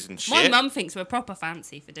jacuzzis and shit. My mum thinks we're proper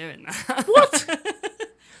fancy for doing that. What?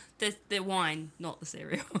 the wine, not the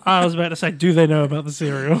cereal. I was about to say, do they know about the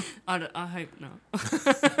cereal? I hope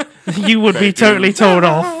not. You would They be do. totally told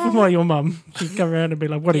off by your mum. She'd come around and be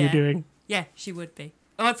like, "What are you Yeah. doing?" Yeah, she would be.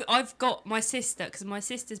 I've got my sister, because my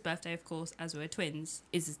sister's birthday, of course, as we're twins,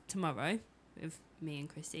 is tomorrow with me and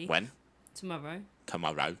Chrissy. When? Tomorrow.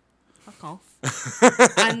 Tomorrow. Fuck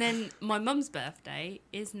off. And then my mum's birthday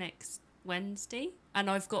is next Wednesday, and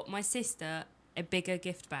I've got my sister a bigger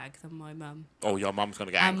gift bag than my mum, Oh, your mum's going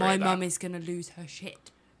to get and angry my at that. mum is gonna lose her shit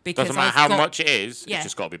because Doesn't matter I've how got- much it is, Yeah. it's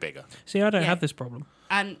just got to be bigger. See, I don't Yeah. have this problem.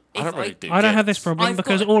 And if I don't really do I don't have this gifts. problem I've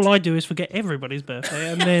because got- all I do is forget everybody's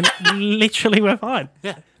birthday, and then literally we're fine.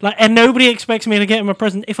 Yeah. Like, and nobody expects me to get him a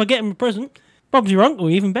present. If I get him a present, Bob's your uncle,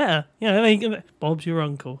 even better. You know, Bob's your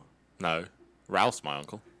uncle. No. Ralph's my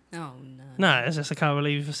uncle. oh no, No, it's just I can't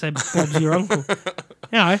believe you said Bob's your uncle.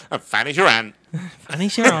 Yeah, And Fanny's your aunt. and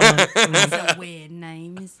he's your aunt. that's a weird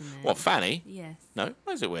name, isn't it? What, Fanny? Yes. No?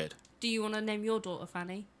 Why is it weird? Do you want to name your daughter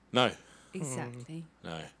Fanny? No. Exactly.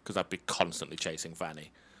 No. Because I'd be constantly chasing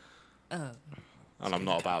Fanny. Oh. And I'm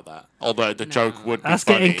not about that. Although the joke would be That's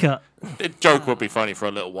funny. getting cut. The joke would be funny for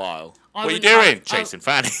a little while. I What are you wouldn't doing? like- Chasing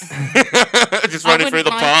Fanny. Just I running through wouldn't the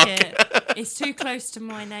like park. it. It's too close to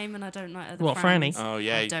my name, and I don't like other What, Frans. Franny? Oh,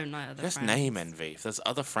 yeah. I don't like other That's Frans. name envy. If there's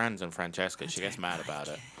other Frans than Francesca, she gets mad about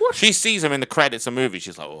it. She sees them in the credits of movies.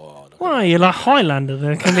 She's like, oh, look Why? You're like Highlander.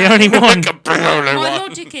 There can be only one. at the only My one.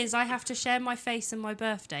 logic is I have to share my face and my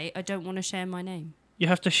birthday. I don't want to share my name. You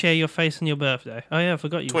have to share your face and your birthday. Oh yeah, I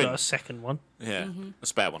forgot you've got a Twins. second one. Yeah, Mm-hmm. a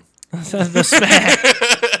spare one. So the spare.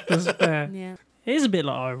 The spare. Yeah. It is a bit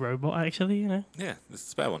like iRobot, actually. You know, Yeah, there's a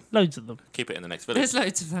spare one. loads of them. Keep it in the next village. There's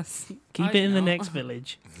loads of us. Keep I it in the know. next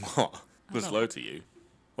village. What? There's loads of you.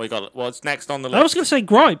 What you got? What's next on the I was list? going to say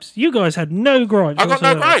gripes. You guys had no gripes. I got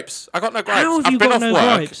no whatsoever. gripes. How have you I've been got off no work.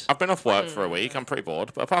 gripes? I've been off work for a week. I'm pretty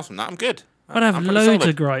bored, but apart from that, I'm good. I'd have I'm pretty loads solid.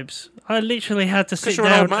 of gripes. I literally had to sit you're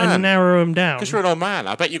an old down and man. narrow them down. Because you're an old man.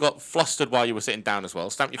 I bet you got flustered while you were sitting down as well.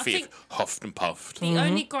 Stamped your I feet, think- huffed and puffed. The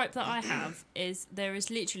only gripe that I have is there is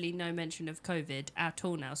literally no mention of COVID at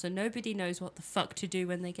all now, so nobody knows what the fuck to do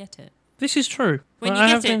when they get it. This is true. When I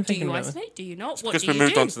you have get been it, do thinking you about it. isolate? Do you not? What Because do we you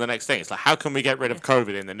moved do? on to the next thing. It's like, how can we get rid of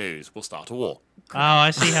COVID in the news? We'll start a war. Oh,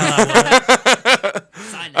 I see how that works.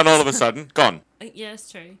 Silence. And all of a sudden, gone. Yeah,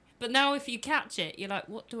 it's true. But now if you catch it, you're like,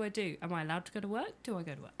 what do I do? Am I allowed to go to work? Do I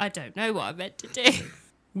go to work? I don't know what I'm meant to do.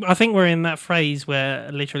 I think we're in that phase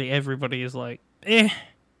where literally everybody is like, Yeah.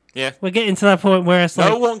 we're getting to that point where it's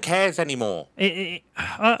No like, one cares anymore.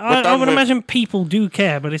 I done would with- imagine people do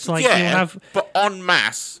care, but it's like yeah, you'll have. but en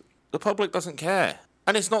masse, the public doesn't care.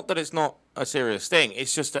 And it's not that it's not a serious thing.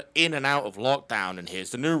 It's just that in and out of lockdown, and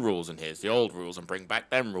here's the new rules, and here's the old rules, and bring back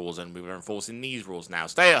them rules, and we were enforcing these rules now.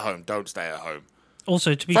 Stay at home, don't stay at home.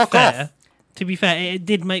 Also, to be Fuck fair, off. it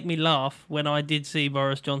did make me laugh when I did see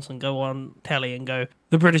Boris Johnson go on telly and go,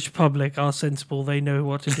 "The British public are sensible; they know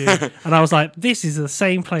what to do." And I was like, "This is the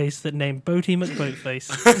same place that named Boaty McBoatface."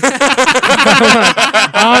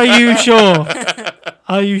 Are you sure?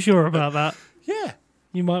 Are you sure about that? Yeah.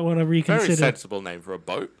 You might want to Very reconsider. sensible name for a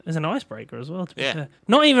boat. As an icebreaker as well. To be Yeah. fair.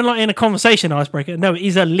 Not even like in a conversation icebreaker. No, it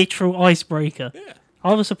is a literal icebreaker. Yeah.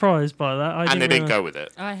 I was surprised by that. And they didn't go with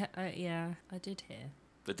it. Yeah, I did hear.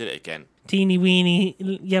 They did it again. Teeny weeny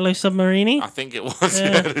yellow submarine. I think it was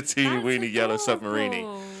the teeny weeny yellow submarine.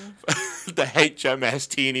 The HMS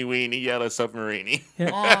teeny weeny yellow submarine.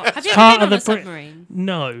 Oh, have you Part ever of been on the a Brit- submarine?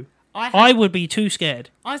 No. I I would be too scared.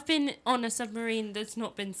 I've been on a submarine that's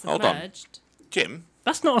not been Hold on. submerged. Jim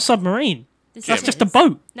That's not a submarine. This That's is- just a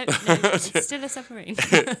boat. No, it's still a submarine.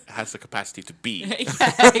 has the capacity to be. Yeah,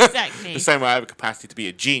 exactly. The same way I have a capacity to be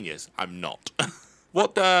a genius, I'm not.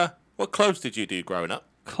 What clubs did you do growing up?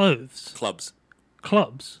 Clothes. Clubs.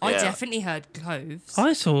 Clubs. I Yeah. definitely heard cloves.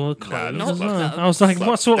 I saw clothes not as well. clubs. I was like, Clubs,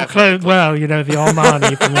 what sort of definitely clothes? Well, you know, the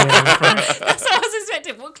Armani from there. That's what I was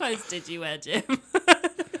expecting. What clothes did you wear, Jim?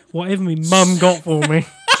 Whatever my mum got for me.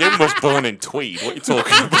 Jim was born in Tweed. What are you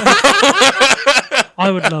talking about?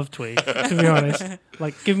 I would love tweed, to be honest.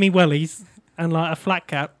 Like, give me wellies and like a flat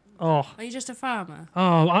cap. Oh, Are you just a farmer?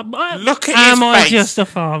 Look at am his I face. just a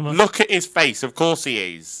farmer? Look at his face. Of course he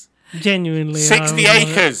is. Genuinely. 60 I would-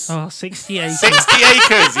 acres. Oh, 60 acres. 60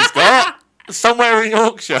 acres he's got. Somewhere in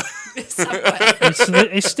Yorkshire.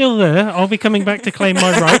 It's still there. I'll be coming back to claim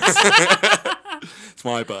my rights. It's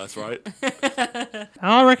my birthright.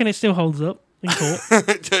 I reckon it still holds up in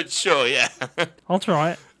court. Sure, yeah. I'll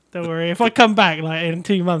try it. Don't worry. If I come back like in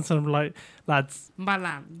 2 months and I'm like, lads, My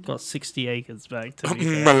land. got 60 acres back to be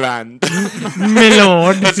fair. Meland. My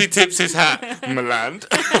lord. As he tips his hat. Meland.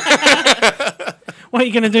 What are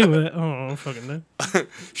you going to do with it? Oh, I don't fucking know.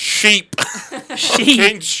 Sheep. Sheep.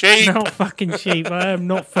 Fucking sheep. Not fucking sheep. I am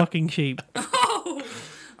not fucking sheep.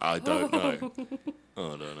 I don't know. I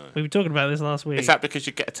don't know. We were talking about this last week. Is that because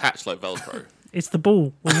you get attached like Velcro? It's the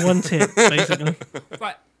ball with one tip, basically.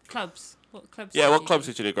 Right, clubs. What clubs? Yeah, did what you clubs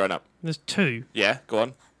do? did you do growing up? There's two. Yeah, go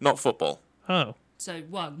on. Not football. Oh. So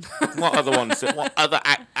one. What other ones? What other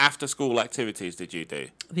after-school activities did you do?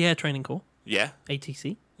 The air training corps, Yeah.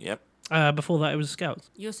 ATC. Yep. Before that, it was Scouts.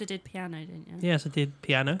 You also did piano, didn't you? Yes, I did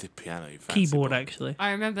piano. Did piano. You fancy Keyboard, boy. actually.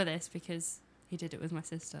 I remember this because he did it with my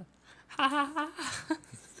sister. Ha ha ha.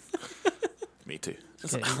 Me too.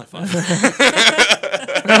 Just Okay. a high five.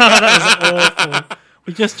 That was awful.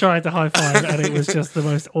 We just tried to high five, and it was just the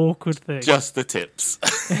most awkward thing. Just the tips.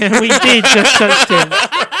 We did just touch him.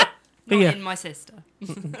 But Not yeah, in my sister.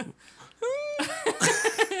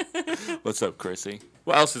 What's up, Chrissy?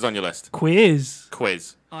 What else is on your list? quiz.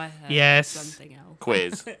 Quiz. I heard Yes. something else.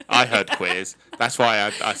 Quiz. I heard quiz. That's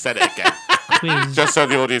why I said it again. Quiz. Just so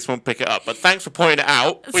the audience won't pick it up. But thanks for pointing it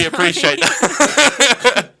out. We appreciate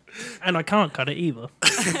that. And I can't cut it either.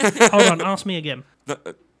 Hold on, ask me again.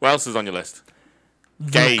 What else is on your list?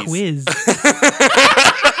 The Gays. quiz.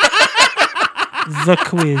 The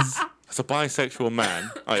quiz. As a bisexual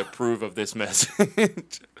man, I approve of this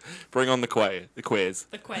message. Bring on the quiz. The quail.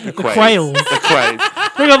 The Quiz. quail. The quiz.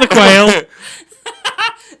 Bring on the quail.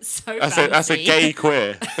 So That's a fancy. gay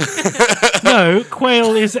queer. No,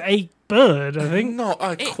 quail is a bird, I think. Not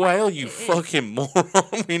a quail, you fucking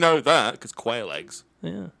moron. We know that, because quail eggs.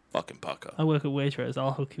 Yeah. Fucking pucker. I work at Waitrose.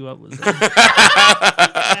 I'll hook you up with it.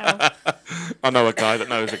 I know a guy that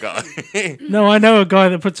knows a guy. No, I know a guy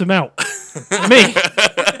that puts them out. Me.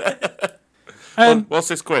 What's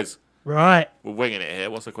this quiz? Right. We're winging it here.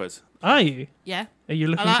 What's the quiz? Are you? Yeah. Are you I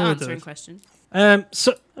looking like forward to answering this? questions.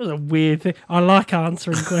 So that was a weird thing. I like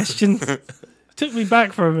answering questions. Took me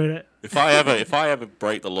back for a minute. If I ever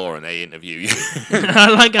break the law and they interview you, I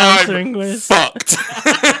like answering I'm questions. fucked.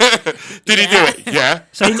 Did he do it? Yeah.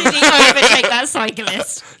 So Did he overtake that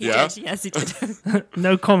cyclist? He Yeah. did. Yes, he did.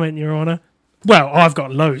 no comment, Your Honour. Well, I've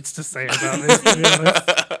got loads to say about this, to be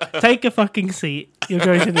honest. Take a fucking seat. You're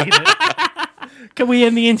going to need it. Can we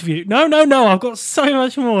end the interview? No. I've got so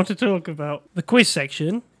much more to talk about. The quiz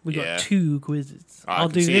section. We've Yeah. got 2 quizzes. I I'll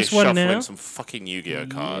can do see this you one shuffling now. some fucking Yu-Gi-Oh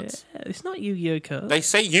cards. Yeah, it's not Yu-Gi-Oh cards. They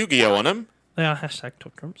say Yu-Gi-Oh on them. They are hashtag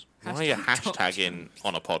top trumps. Why are you Hashtag hashtagging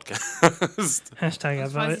on a podcast? Hashtag I'm about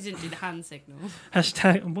surprised it. he didn't do the hand signal.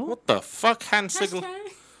 Hashtag what? What the fuck, hand signal?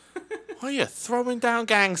 Hashtag. What are you throwing down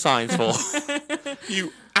gang signs for?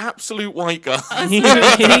 You absolute white guy. you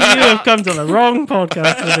have come to the wrong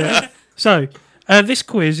podcast for this. So, this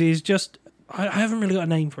quiz is just... I haven't really got a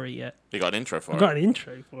name for it yet. You got an intro for I've it. got an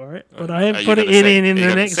intro for it, but I Are haven't you put it gonna sing? in Are you the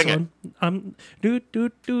gonna next sing it? one. Do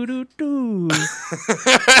do do do do.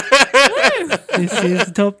 This is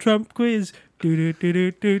the Top Trump quiz. Do do do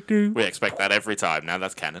do do do. We expect that every time. Now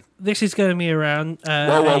that's canon. This is going to be around.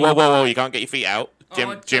 Whoa! You can't get your feet out. Jim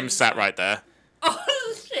Oh, Jim sat right there.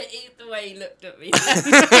 Oh shit! The way he looked at me.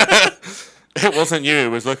 It wasn't you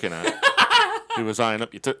who was looking at. Who was eyeing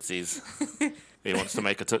up your tootsies. He wants to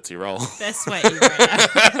make a tootsie roll. They're sweaty right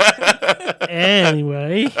now.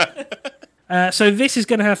 Anyway, so this is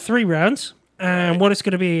going to have 3 rounds, and what it's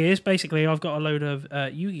going to be is basically I've got a load of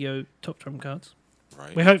Yu-Gi-Oh Top Trump cards.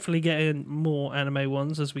 Right. We're hopefully getting more anime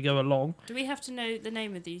ones as we go along. Do we have to know the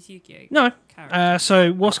name of these Yu-Gi-Oh No. characters?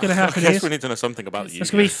 So what's going to I happen guess is we need to know something about you. it's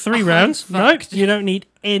going to be 3 rounds. No, fucked. you don't need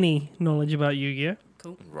any knowledge about Yu-Gi-Oh.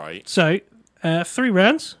 Cool. Right. So 3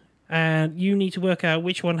 rounds, and you need to work out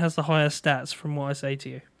which one has the highest stats from what I say to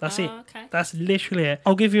you. That's it. Okay. That's literally it.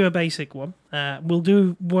 I'll give you a basic one. We'll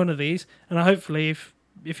do one of these, and hopefully,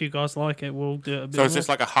 if you guys like it, we'll do it a bit So is more. this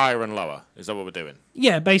like a higher and lower? Is that what we're doing?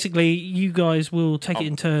 Yeah, basically, you guys will take it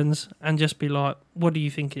in turns and just be like, what do you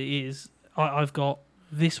think it is? I've got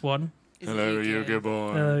this one. Is it Yu-Gi-Oh?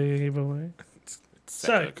 boy. Yu-Gi boy.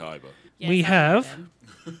 So- Seto Kaiba. Yeah, We sounds have-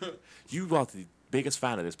 like them. You are the biggest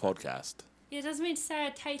fan of this podcast. Yeah, it doesn't mean to say I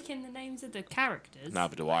take in the names of the characters.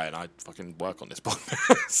 Neither do I, and I fucking work on this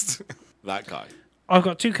podcast. That guy. I've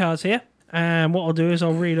got 2 cards here, and what I'll do is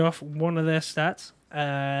I'll read off one of their stats.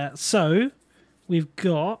 So we've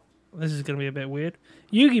got, this is going to be a bit weird,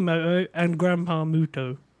 Yugimoto and Grandpa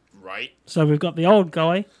Muto. Right. So we've got the old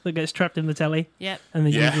guy that gets trapped in the telly, Yep. and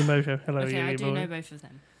the Yeah. Yugimoto. Hello, Okay, I do know Yugimoto. both of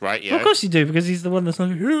them. Right, Well, yeah. of course you do, because he's the one that's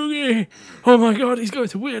like, Yugi, oh my god, he's going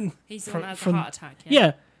to win. He's the From- one that has from- a heart attack.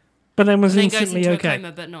 Yeah, but then was And then goes instantly into okay. a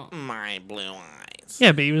coma, but not. My blue eyes.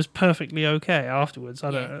 Yeah, but he was perfectly okay afterwards.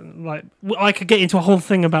 I don't like. I could get into a whole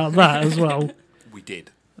thing about that as well. We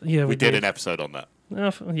did. Yeah, We did an episode on that.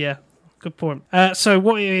 Yeah, good point. So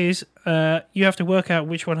what it is, you have to work out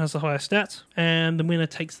which one has the highest stats, and the winner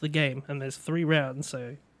takes the game. And there's 3 rounds,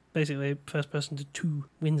 so basically, first person to 2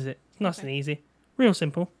 wins it. Nice and easy, real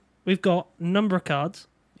simple. We've got number of cards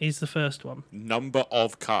is the first one. Number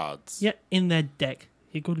of cards. Yeah, in their deck.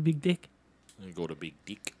 You got a big dick. You got a big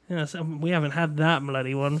dick. Yeah, so we haven't had that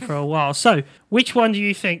bloody one for a while. So, which one do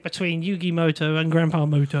you think between Yugi Moto and Grandpa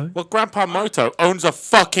Moto? Well, Grandpa Moto owns a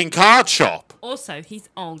fucking card shop. Also, he's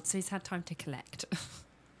old, so he's had time to collect.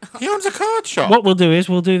 He owns a card shop. What we'll do is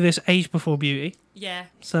we'll do this age before beauty. Yeah.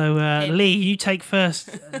 So, Him. Lee, you take first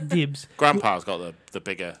dibs. Grandpa's got the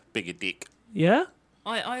bigger dick. Yeah?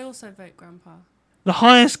 I also vote Grandpa. The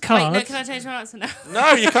highest Wait, cards. no, can I change my answer now?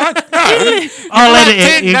 No, you can't. No. I'll edit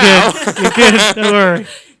it. in You're now. good. You're good. Don't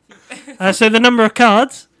worry. So the number of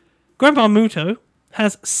cards, Grandpa Muto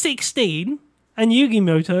has 16, and Yugi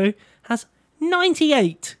Moto has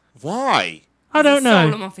 98. Why? I don't know.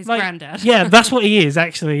 Stole 'em off his granddad. Yeah, that's what he is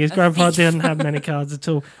actually. His grandpa thief. didn't have many cards at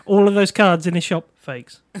all. All of those cards in his shop,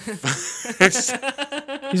 fakes.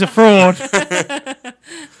 He's a fraud.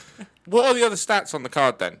 What are the other stats on the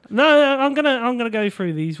card then? No, I'm gonna go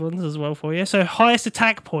through these ones as well for you. So highest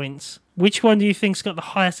attack points. Which one do you think's got the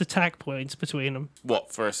highest attack points between them?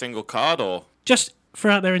 What, for a single card or? Just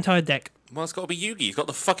throughout their entire deck. Well, it's got to be Yugi. He's got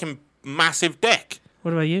the fucking massive deck.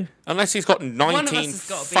 What about you? Unless he's got 19 One of us has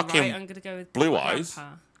got to be fucking right. I'm going to go with blue eyes.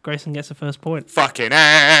 Grandpa. Grayson gets the first point. fucking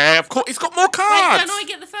Of course, he's got more Wait, cards. don't I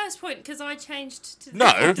get the first point because I changed to...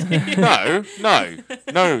 No, no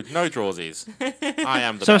drawsies. I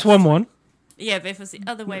am the So best. it's 1-1. Yeah, but if it was the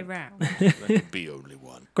other way round. There can be only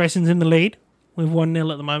one. Grayson's in the lead with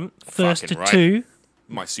 1-0 at the moment. First Fucking to right. 2.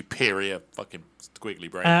 My superior fucking squiggly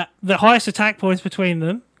brain. The highest attack points between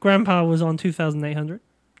them, Grandpa was on 2,800,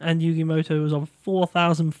 And Yugimoto was on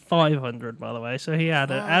 4,500, by the way. So he had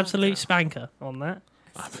an absolute spanker on that.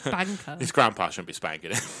 Banker. His grandpa shouldn't be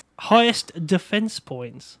spanking him. Highest defense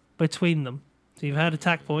points between them. So you've had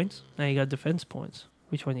attack points, now you got defense points.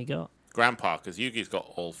 Which one you got? Grandpa, because Yugi's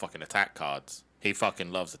got all fucking attack cards. He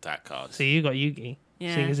fucking loves attack cards. So you got Yugi,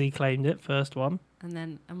 Yeah. seeing as he claimed it, first one. And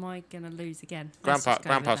then, am I going to lose again? Let's just go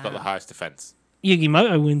Grandpa's with got the that. highest defense.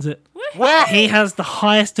 Yugimoto wins it. What? He has the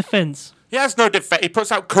highest defense. He has no defense. He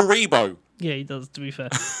puts out Karibo. Yeah, he does, to be fair.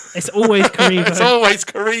 It's always Karibo. It's always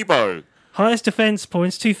Karibo. Highest defense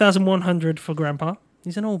points, 2,100 for Grandpa.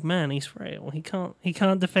 He's an old man, he's frail. He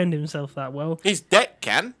can't defend himself that well. His deck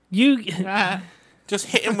can. Ah, Just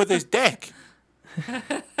hit him with his deck.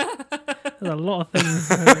 There's a lot of things.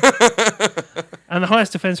 And the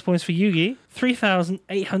highest defense points for Yugi,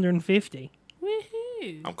 3,850.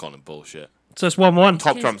 woohoo. I'm calling bullshit. So it's 1-1.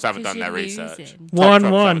 Top Trumps haven't done you're their research. losing. Top Trumps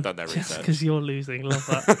 1-1. haven't done their Just research. because you're losing. Love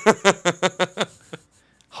that.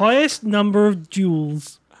 Highest number of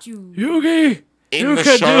duels. Ju- Yugi! In You the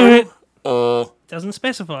can do show, it. or Doesn't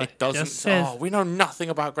specify. it doesn't. Just says. Oh, we know nothing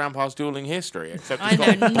about Grandpa's dueling history except I he's know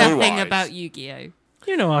got blue nothing eyes. about Yu-Gi-Oh.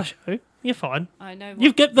 You know our show. You're fine. I know.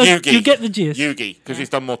 You get the Yugi. you get the gist. Yugi, because he's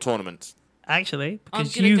done more tournaments. Actually,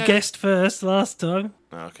 because gonna you go- guessed first last time.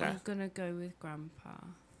 Okay. I'm going to go with Grandpa.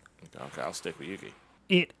 Okay, I'll stick with Yugi.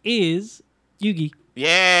 It is Yugi.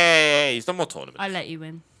 Yeah, he's done more tournaments. I let you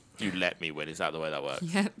win. You let me win. Is that the way that works?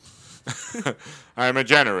 Yep. I'm a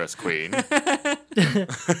generous queen.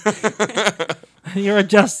 You're a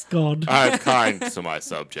just god. I'm kind to my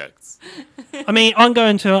subjects. I mean, I'm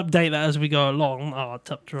going to update that as we go along. Our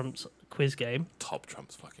Top Trumps quiz game. Top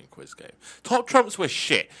Trumps fucking quiz game. Top Trumps were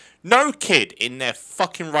shit. No kid in their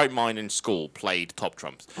fucking right mind in school played Top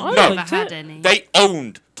Trumps. I No, Never liked had it. any. they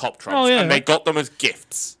owned Top Trumps Oh, yeah. and they got them as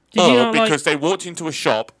gifts. Did you Or not like- because they walked into a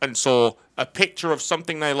shop and saw a picture of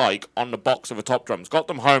something they like on the box of a Top Trumps, got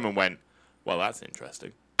them home and went, well, that's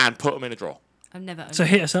interesting, and put them in a drawer. I've never owned So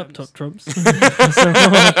hit us up, Trumps. Top Trumps. some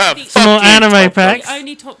The more you, anime Top packs. The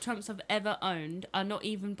only Top Trumps I've ever owned are not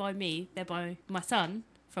even by me. They're by my son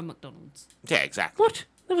from McDonald's. Yeah, exactly. What?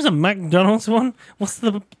 There was a McDonald's one. What's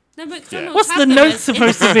the No, McDonald's. what's have the them note as in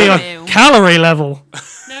supposed the to be on? meal. Calorie level.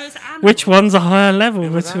 No, it's animals. Which one's a higher level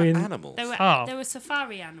Was that between? animals. They were, Oh. they were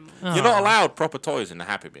safari animals. You're not allowed proper toys in the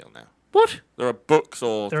Happy Meal now. What? There are books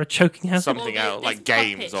or They're a choking hazard. something Or else, this like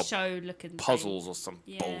games puppet or show looking puzzles or some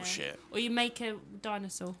thing. bullshit. Or you make a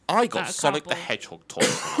dinosaur. I got out of Sonic the cardboard. Hedgehog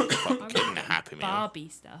toys when I was a fucking kid in the Happy Meal. Barbie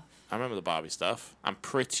stuff. I remember the Barbie stuff. I'm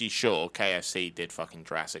pretty sure KFC did fucking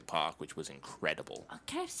Jurassic Park, which was incredible. Oh,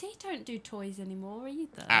 KFC don't do toys anymore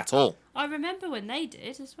either. At all. I remember when they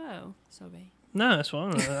did as well. Sorry. No, that's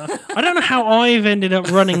fine. I don't know how I've ended up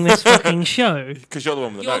running this fucking show. Because you're the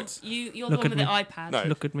one with the You're, notes. you're Look the one at with the me. iPad. No.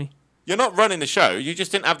 Look at me. You're not running the show. You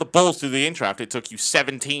just didn't have the balls to do the intro after it took you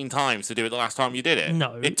 17 times to do it the last time you did it.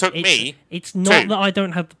 No, It took me. It's not two. that I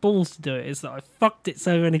don't have the balls to do it. It's that I fucked it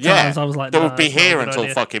so many Yeah. times. I was like, they no, would be it's not a here good until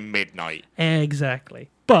idea. fucking midnight. Exactly.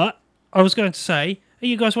 But I was going to say, are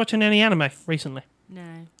you guys watching any anime recently?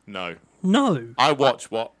 No. No. No. I watch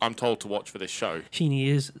what I'm told to watch for this show.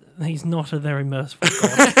 He's not a very merciful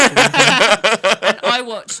god. And I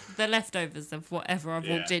watched the leftovers of whatever I've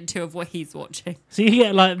walked Yeah. into of what he's watching. So you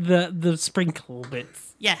get like the sprinkle bits.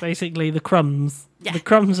 Yeah. Basically the crumbs. Yeah. The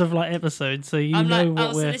crumbs of like episodes, so you I'm know like, what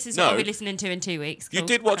oh, so we're this is No. what I'll be listening to in 2 weeks. You Cool,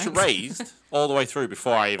 did watch thanks. Erased all the way through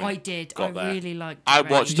before I even I did. got I there. really liked I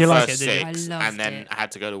Erased. watched Did the you like first it, did you? I six loved and then it. I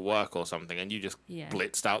had to go to work or something and you just Yeah.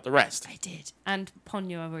 blitzed out the rest. I did. And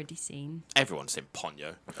Ponyo I've already seen. Everyone's seen Ponyo.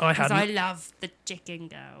 I Because had I love the chicken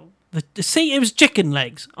girl. see, it was chicken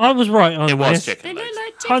legs. I was right on It was this. They chicken look legs.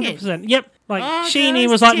 like chicken. 100%. Yep. Like Oh, Sheeny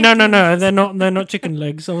those was like, no, chickens. they're not chicken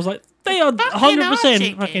legs. I was like, they are Fucking 100%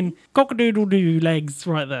 chicken. fucking cock-a-doodle-doo legs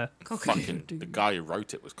right there. Fucking the guy who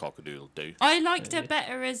wrote it was Cockadoodle Doo. I liked it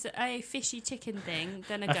better as a fishy chicken thing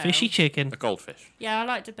than a A girl. fishy chicken. A goldfish. Yeah, I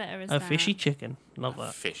liked it better as A that. fishy chicken. Love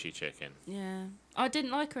that. Fishy chicken. Yeah. I didn't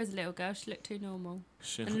like her as a little girl. She looked too normal.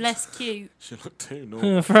 She And looked, less cute. she looked too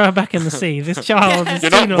normal. Throw her back in the sea. This child is You're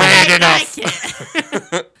too not normal. weird I enough.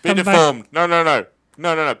 like it. Be Come back. deformed.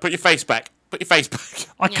 No. Put your face back. Put your face back.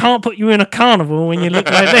 I can't put you in a carnival when you look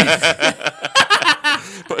like this.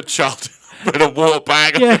 Put a child in a water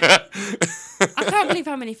bag. Yeah. I can't believe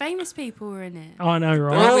how many famous people were in it. I know, I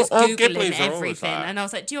right? was all Googling Ghibli's are always everything. that. And I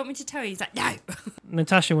was like, do you want me to tell you? He's like, no.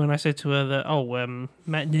 Natasha, when I said to her that,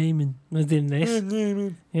 Matt Damon was in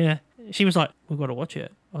this. Yeah. She was like, we've got to watch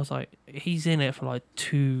it. I was like, he's in it for like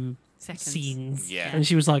 2 Seconds. scenes. Yeah. And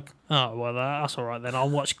she was like, "Oh well, that's all right then. I'll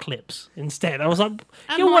watch clips instead." I was like,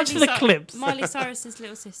 And "You'll watch the Cy- clips." Miley Cyrus's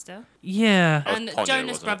little sister. Yeah. was And Ponyo, Jonas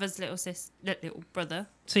wasn't it? Brothers' little brother.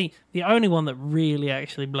 See, the only one that really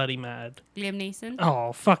actually bloody mad. Liam Neeson.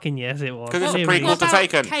 Oh, fucking yes, it was. 'Cause it's a Liam prequel Neeson. What to about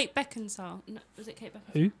Taken. Kate Beckinsale? No, was it Kate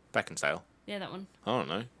Beckinsale? Who? Beckinsale. Yeah, that one. I don't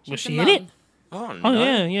know. She Was the she in it? mum. Oh, no.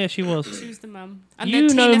 Oh yeah, she was. She was the mum. And You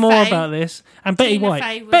then know Tina more Fey. about this. And Betty Tina White.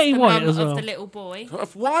 Fey was Betty the White mum as well. of the little boy.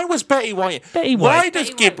 Why was Betty White? Betty Why White. does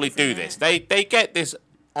Betty White Ghibli was do in this? there. They get this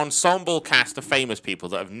ensemble cast of famous people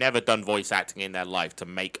that have never done voice acting in their life to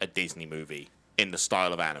make a Disney movie in the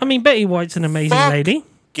style of anime. I mean, Betty White's an amazing Fuck lady.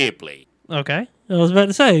 Ghibli. Okay. I was about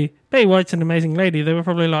to say, Betty White's an amazing lady. They were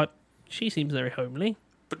probably like, she seems very homely.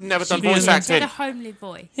 But never She done did voice She had acting. a homely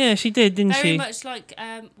voice. Yeah, she did, didn't Very she? much like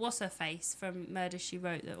what's her face from Murder She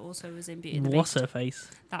Wrote that also was in Beauty and the What's Beast. her face?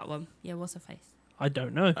 That one. Yeah, what's her face? I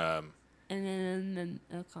don't know. And then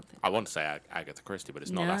I can't think. I want to say Agatha Christie, but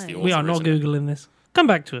it's not. No. That's the author, We are not isn't it? Googling this. Come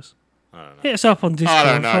back to us. I don't know. Hit us up on Discord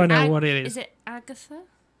don't and know. find out what it Is is. it Agatha?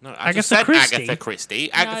 No, I Agatha just said Christie? Agatha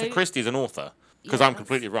Christie. Agatha No. Christie is an author. Because Yeah, I'm that's-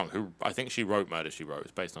 completely wrong. Who I think she wrote Murder She Wrote.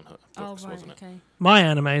 It's based on her Oh books, right, wasn't it? okay. My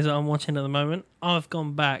animes that I'm watching at the moment, I've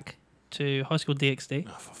gone back to High School DxD.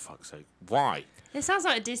 Oh, for fuck's sake! Why? It sounds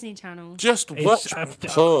like a Disney Channel. Just It's, watch uh,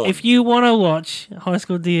 porn. If you want to watch High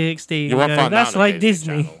School DxD, you won't go, find that's that on a like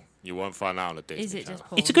Disney. Channel. You won't find that on a Disney Is it channel. just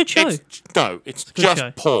porn? It's a good show. It's a good just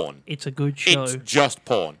show. porn. It's a good show. It's just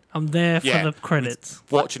porn. I'm there for Yeah. the credits.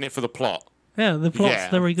 Watching it for the plot. Yeah, the plot's Yeah,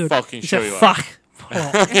 very good. fucking It's sure a you are. fuck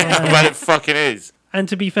plot. But it fucking is. And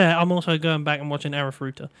to be fair, I'm also going back and watching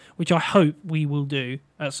Arifruta, which I hope we will do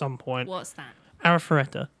at some point. What's that?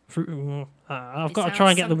 Arifruta. I've It got to sounds try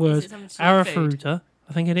and get the some- is words. it something to do with food? Arifruta,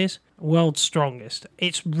 I think it is. World's strongest.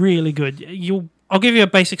 It's really good. I'll give you a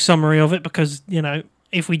basic summary of it because,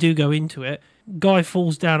 if we do go into it, guy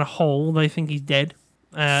falls down a hole. They think he's dead.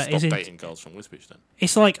 Stop Is it- dating girls from Wisbech then.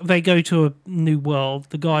 It's like they go to a new world.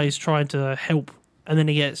 The guy is trying to help, and then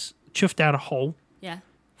he gets chuffed down a hole, Yeah,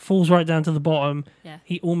 falls right down to the bottom. yeah,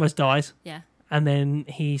 He almost dies, yeah. and then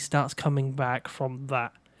he starts coming back from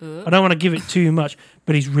that. Ooh. I don't want to give it too much,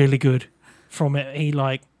 but he's really good from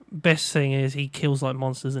it. Best thing is he kills like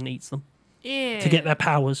monsters and eats them Ew. to get their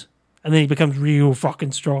powers, and then he becomes real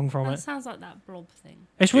fucking strong from That it. sounds like that blob thing.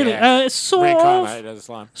 It's really, Yeah. it's sort Reincarnated as a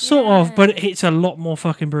slime. of, but Yeah. it's a lot more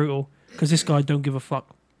fucking brutal because this guy don't give a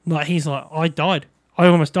fuck. Like he's like, I died, I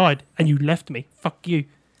almost died, and you left me. Fuck you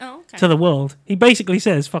Oh, okay. to the world. He basically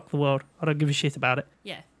says, "Fuck the world. I don't give a shit about it.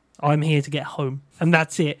 Yeah. I'm here to get home, and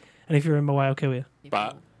that's it. And if you're in my way, I'll kill you."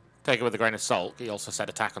 But take it with a grain of salt. He also said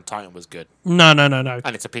Attack on Titan was good. No.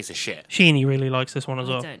 And it's a piece of shit. Sheeny really likes this one as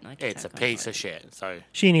I well. don't like It's a Attack on piece of Titan. shit. So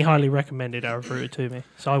Sheeny highly recommended Arifruta to me,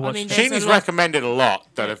 so I watched mean, it. there's Sheeny's a lot- recommended a lot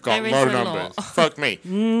that have got There is low a numbers. lot. Fuck me.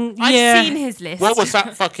 I've Yeah. seen his list. What was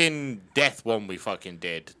that fucking death one we fucking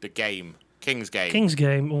did? The game. King's Game. King's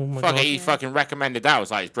Game. Oh my Fuck, god. he fucking recommended that. I was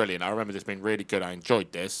like, it's brilliant. I remember this being really good. I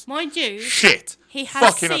enjoyed this. Mind you, Shit. he has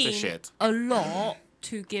Fucking utter seen shit. a lot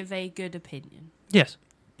to give a good opinion. Yes.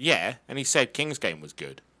 Yeah, and he said King's Game was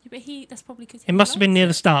good. Yeah, but that's probably because It must have been near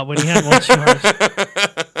the start when he had watched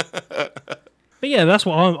yours. But yeah, that's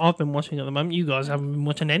what I've been watching at the moment. You guys haven't been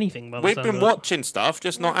watching anything, by the We've sound been of it. watching stuff,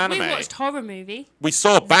 just not anime. We watched horror movie. We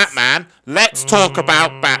saw Batman. Let's talk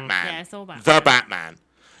about Batman. Yeah, it's all Batman. The Batman.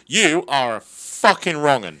 You are a fucking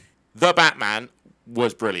wrong'un. The Batman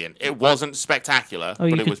was brilliant. It wasn't spectacular, Oh,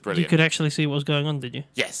 but it was you brilliant. could actually see what was going on, did you?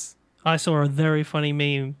 Yes. I saw a very funny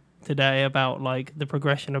meme today about like the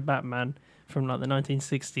progression of Batman from like the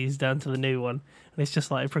 1960s down to the new one, and it's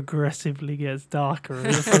just like it progressively gets darker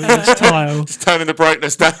for each tile. Just turning the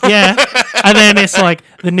brightness down. Yeah, and then it's like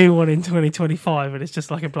the new one in 2025, and it's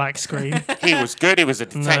just like a black screen. He was good. He was a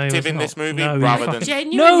detective was in not. this movie No, he rather fucking- than...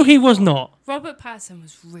 Genuinely, No, he was not. Robert Pattinson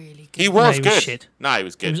was really good. He was No, he was good. shit. No, he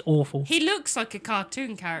was It good. was awful. He looks like a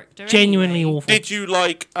cartoon character. Genuinely anyway. awful. Did you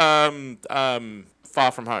like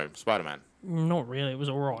Far From Home, Spider-Man? Not really. It was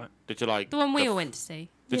all right. Did you like... The one we the- all went to see.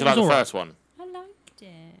 Did Yeah, you like it the was alright. first one? I liked it.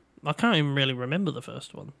 I can't even really remember the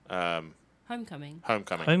first one. Homecoming.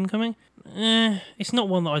 Homecoming. Homecoming? It's not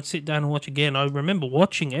one that I'd sit down and watch again. I remember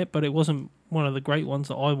watching it, but it wasn't one of the great ones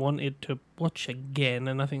that I wanted to watch again,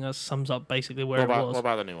 and I think that sums up basically where What it was.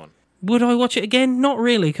 about the new one? Would I watch it again? Not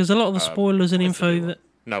really, because a lot of the spoilers and what's the info new that...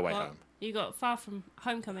 No Way Well, Home. you got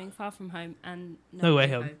Homecoming, Far From Home, and No Way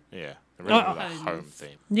Home. Yeah. They really Oh, did that Homes. home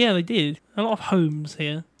theme. Yeah, they did. A lot of homes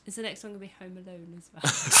here. Is the next one going to be Home Alone as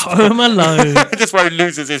well? Home Alone. Just where he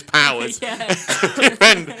loses his powers. yeah.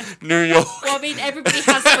 in New York. Well, I mean, everybody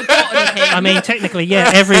has forgotten him. I mean, technically, yeah,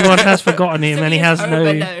 everyone has forgotten him, So and he is has Home no...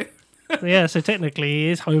 Alone. Yeah, so technically he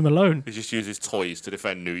is home alone. He just uses toys to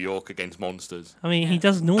defend New York against monsters. I mean, he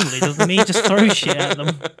does normally, doesn't he? He just throws shit at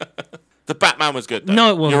them. The Batman was good, though.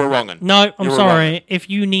 No, it wasn't. You were wrong. No, I'm You were sorry. wrongin'. If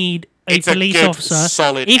you need a It's a police good, officer,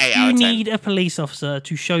 solid if 8 you out of 10. need a police officer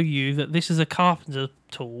to show you that this is a carpenter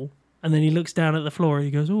tool, and then he looks down at the floor and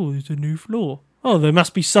he goes, "Oh, there's a new floor. Oh, there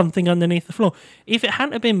must be something underneath the floor." If it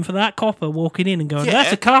hadn't have been for that copper walking in and going, Yeah.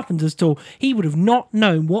 "That's a carpenter's tool," he would have not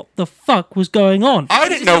known what the fuck was going on. I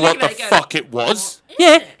didn't know what the fuck it was.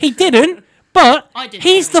 Yeah, he didn't. But I didn't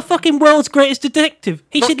he's know. the fucking world's greatest detective.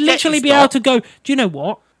 He Not should yet, literally he's be not. able to go, "Do you know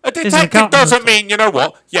what? A This is detective carpenter's doesn't tool." mean, you know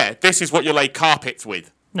what? Yeah, this is what you lay carpets with.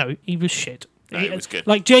 No, he was shit. No, he was good.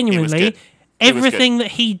 Like, He was genuinely, good. He was everything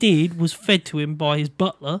that he did was fed to him by his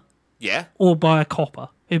butler Yeah. or by a copper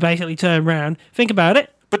who basically turned around. Think about it.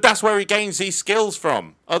 But that's where he gains these skills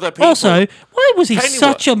from. Other people. Also, why was he Pennyworth.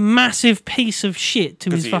 such a massive piece of shit to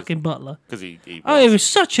 'Cause his he is. fucking butler? Because he Oh, he was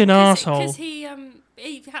such an asshole. Because he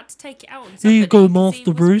had to take it out on Here somebody. you go, 'cause he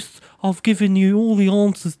Master was- Bruce. I've given you all the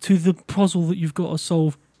answers to the puzzle that you've got to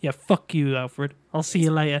solve. Yeah, fuck you, Alfred. I'll see you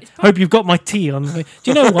later. Hope you've got my tea on. Do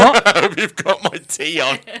you know what? I hope you've got my tea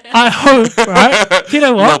on. I hope, right? Do you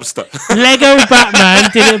know what? Lobster. Lego Batman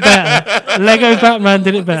did it better. Lego Batman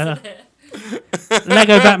did it better.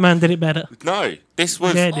 Lego Batman did it better. No, this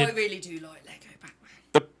was Yeah, I did. really do like Lego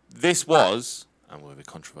Batman. this was, and we'll be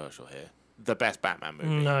controversial here, the best Batman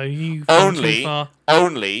movie. No, you've gone too Only, far.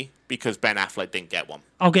 only because Ben Affleck didn't get one.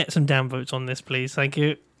 I'll get some damn votes on this, please. Thank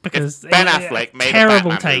you. Because If Ben Affleck made a terrible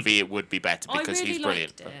Batman take. movie, it would be better because I really he's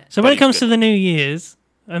brilliant. liked it. So when But it comes he's to good. the New Year's,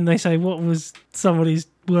 and they say what was somebody's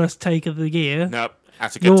worst take of the year, Nope,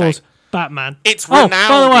 that's a good yours, take. Batman. It's Oh, renowned,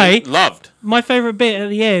 by the way, loved. my favourite bit at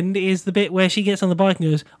the end is the bit where she gets on the bike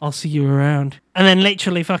and goes, "I'll see you around." And then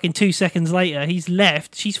literally fucking 2 seconds later, he's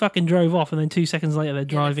left. She's fucking drove off, and then 2 seconds later, they're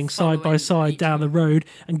driving side by following side each down the other. road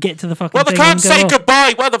and get to the fucking Well, they thing can't and go say off.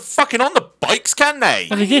 goodbye while they're fucking on the bikes, can they?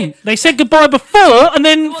 Well, they didn't. They said goodbye before, and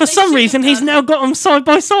then Well, for they some should reason, have he's done. now got them side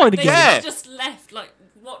by side They again. Yeah. just left, like,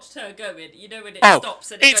 watched her going. You know when it Oh,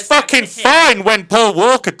 stops and it it's goes back to fucking him. fine when Paul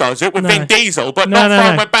Walker does it with No. Vin Diesel, but No, not no,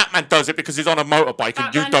 fine no. when Batman does it because he's on a motorbike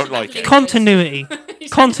and you Batman don't should like have it. lived. Continuity.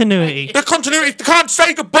 Continuity. The continuity, they can't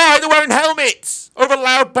say goodbye, they're wearing helmets over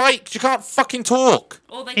loud bikes, you can't fucking talk.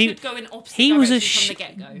 Or they He- could go in opposite He was a directions from the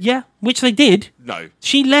get-go. Yeah, which they did. No.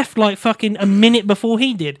 She left like fucking a minute before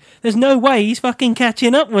he did. There's no way he's fucking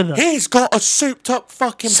catching up with her. He's got a souped up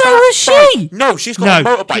fucking So fat has she. bike. No, she's got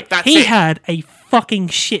No, a motorbike, that's he it. had a fucking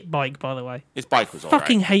shit bike, by the way. His bike was alright.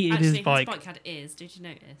 Fucking hated Actually, his bike. had ears. Did you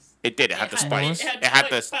notice? It did, it had the had- spikes. it had It had like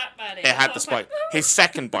the Batman it ears. had I the was spike. like, His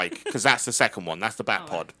second bike, because that's the second one, that's the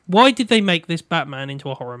Batpod. Why did they make this Batman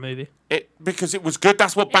into a horror movie? Because it was good,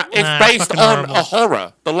 that's what it's Nah, based fucking on horrible. a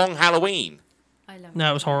horror, The Long Halloween. I love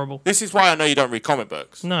No, it was horrible. This is why I know you don't read comic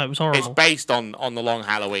books. No, it was It's horrible. based on The Long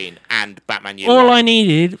Halloween and Batman Year All One. I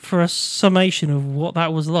needed for a summation of what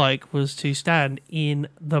that was like was to stand in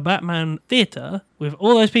the Batman theatre with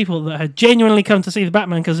all those people that had genuinely come to see the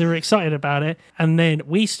Batman because they were excited about it. And then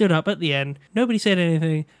we stood up at the end, nobody said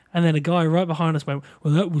anything, and then a guy right behind us went,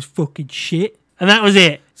 "Well, that was fucking shit." And that was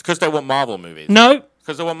it. It's because they want Marvel movies. No,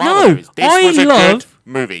 Because they want Marvel No, movies. This I was a good love-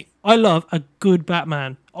 movie. I love a good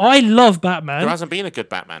Batman. I love Batman, There hasn't been a good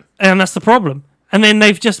Batman. and that's the problem. And then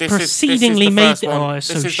they've just This is proceedingly the made first it. one. Oh, it's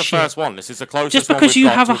This so is the shit. first one. This is the closest Just one because we've you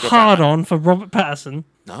got have to a good hard Batman. on for Robert Pattinson.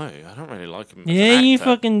 No, I don't really like him. As Yeah, an you actor.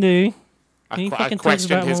 fucking do. I, you I fucking talk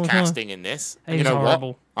questioned about his him all the time. casting in this. He And you was know horrible.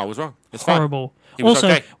 what? I was wrong. It's fine. Horrible. He was Also,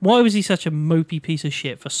 okay. why was he such a mopey piece of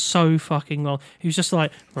shit for so fucking long? He was just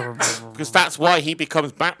like, Because that's why he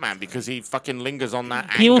becomes Batman, because he fucking lingers on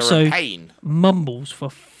that He anger also- and pain. mumbles for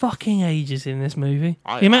fucking ages in this movie.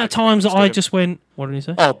 I- The amount of I times that I understood him. just went, what did he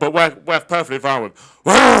say? Oh, but we're perfectly fine with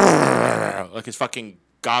like he's fucking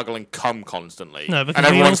gargling cum constantly. No, because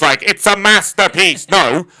and we everyone's also- like, it's a masterpiece.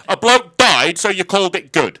 No, a bloke died, so you called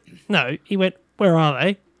it good. No, he went, where are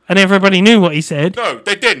they? And everybody knew what he said. No,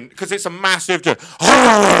 they didn't, because it's a massive.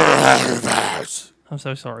 I'm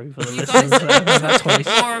so sorry for the You listeners. guys That's what he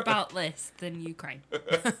said. more about this than Ukraine.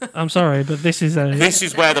 I'm sorry, but this is a. This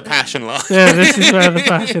is where the passion lies. Yeah, this is where the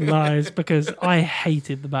fashion lies because I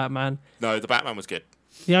hated the Batman. No, the Batman was good.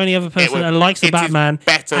 The only other person was- that likes the it is Batman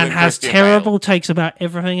better and than has Christian terrible Bale. takes about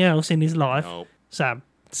everything else in his life, No. Sam.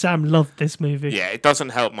 Sam loved this movie. Yeah, it doesn't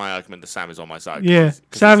help my argument that Sam is on my side. Yeah, 'cause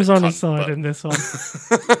Sam he's is a on his cunt, side but- in this one.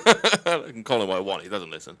 I can call him what I want. He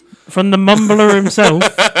doesn't listen. From the mumbler himself,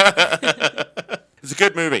 It's a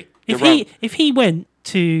good movie. if You're wrong. if he went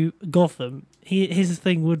to Gotham, his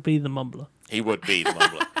thing would be the mumbler. He would be the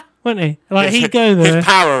mumbler. wouldn't he? Like, he'd go there. His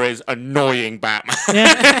power is annoying Batman.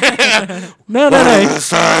 Yeah. No.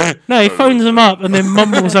 No, he phones them up and then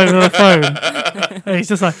mumbles over the phone. And he's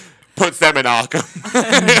just like, Puts them in Arkham.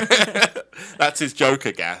 That's his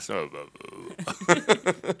Joker gas. no,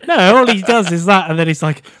 all he does is that, and then he's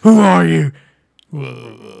like, who are you?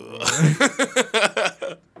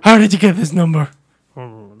 How did you get this number?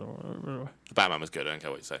 Batman was good. I don't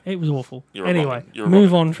care what you say. It was awful. You're a Anyway, Robin. You're a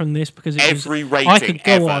move Robin. on from this because it Every was, I rating could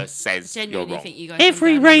go ever on. says you're Genuinely wrong. think you guys.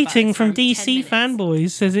 Every been going on about rating this from for 10 DC minutes.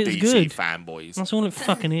 fanboys says it's DC good. fanboys. That's all it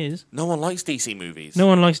fucking is. No one likes DC movies. No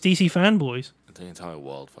one likes DC fanboys. The entire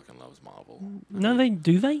world fucking loves Marvel. No, they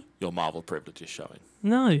do they? Your Marvel privilege is showing.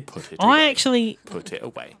 No. Put it I away. actually, Put it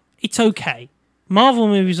away. it's okay. Marvel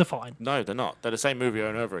movies are fine. No, they're not. They're the same movie over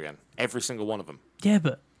and over again. Every single one of them. Yeah,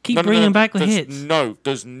 but keep No, bringing back the there's hits.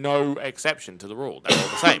 There's no exception to the rule. They're all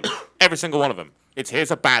the same. Every single one of them. It's here's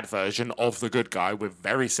a bad version of the good guy with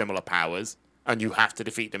very similar powers, and you have to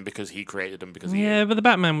defeat them because he created them because he. Yeah, but the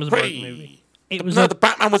Batman was a broke Pretty- movie. It was No, a the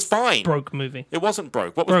Batman was fine. broke movie. It wasn't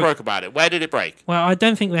broke. What was Broke. broke about it? Where did it break? Well, I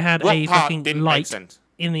don't think they had What a part fucking didn't make light sense?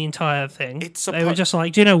 in the entire thing. It's They were just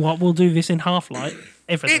like, do you know what? We'll do this in half light.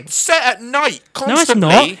 Everything. It's set at night No, it's constantly.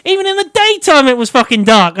 not. Even in the daytime, it was fucking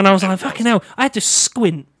dark, and I was like, "Fucking hell!" I had to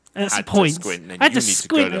squint at Had to points. squint, and I had you to need to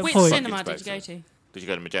squint go to at Which points. fucking cinema did you go spaces. to? Did you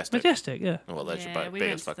go to Majestic? Majestic, yeah. Oh, well, there's Yeah, your we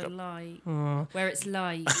biggest went to the fucker. light, where it's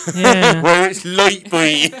light. Yeah. Where it's light,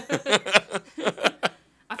 boy.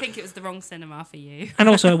 I think it was the wrong cinema for you. And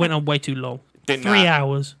also, it went on way too long. Didn't 3 that?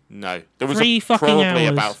 hours. No, there was 3 fucking probably hours.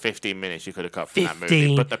 about 15 minutes you could have cut from that movie,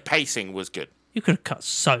 15. but the pacing was good. You could have cut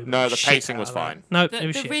so much. No, the shit pacing out was of that. fine. No, The, it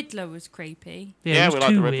was the shit. Riddler was creepy. Yeah, it was we like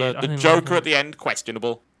too the weird. Riddler. I The didn't like Joker it. at the end,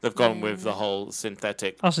 questionable. They've gone with the whole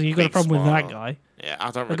synthetic. Oh, so you got a beast problem with that model. guy? Yeah,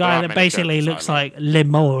 I don't. The there guy aren't that many basically Jokers I looks like Le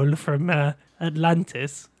Mole from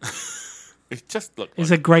Atlantis It just looked. is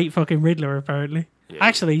Like, a great fucking Riddler, apparently. Yeah,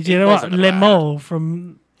 Actually, do he you know what? wasn't a Le bad- Mole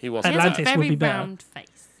from he wasn't. He has a Atlantis bad. would very be better. round face.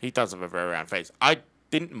 He does have a very round face. I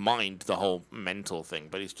didn't mind the whole mental thing,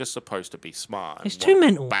 but he's just supposed to be smart. and It's too want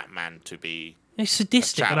mental. Batman to be It's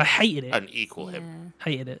sadistic, and I hated it. and equal Yeah. him.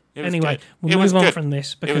 Hated it. It was Anyway, good. we'll It was move on good. from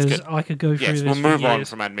this It was because good. I could go through Yes, this we'll for move on years.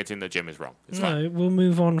 from admitting that Jim is wrong. It's fine. No, we'll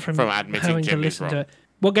move on from admitting having to Jim is listen to wrong. it.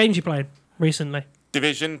 What games you played recently?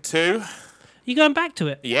 Division 2. You going back to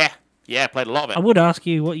it? Yeah, played a lot of I it. would ask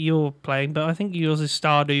you what you're playing, but I think yours is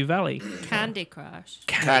Stardew Valley. Candy Crush.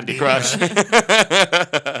 Candy Crush.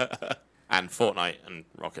 And Fortnite and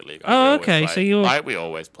Rocket League. Oh, We always okay, play. so you're- Right, we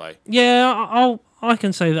always play. Yeah, I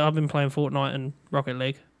can say that I've been playing Fortnite and Rocket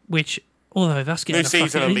League, which although that's getting New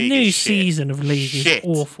season of League new is shit. season of League Shit. is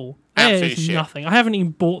awful. Absolute There's shit. nothing. I haven't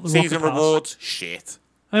even bought the Season Rocket Pass. rewards, shit.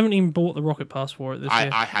 I haven't even bought the Rocket Pass for it this year.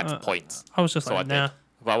 I had points, I was just so I like, did. nah.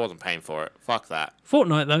 But I wasn't paying for it. Fuck that.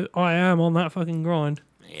 Fortnite though, I am on that fucking grind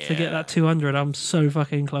Yeah. to get that 200. I'm so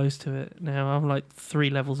fucking close to it now. I'm like 3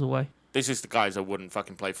 levels away. This is the guys that wouldn't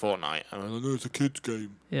fucking play Fortnite. And I'm like, no, it's a kid's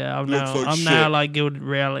game. Yeah, I'm Looks now. like I'm now shit. like Gilded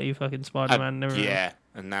Reality, fucking Spider-Man. and everything. Yeah,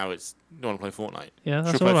 and now it's, you want to play Fortnite? Yeah,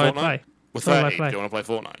 that's Should we all I Fortnite? play. We're That's all I 30. Do play. you want to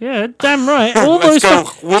play Fortnite? Yeah, damn right. All Let's those. go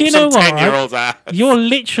Do whoop you know some what? Right? 10-year-olds ass. You're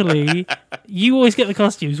literally. You always get the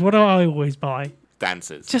costumes. What do I always buy?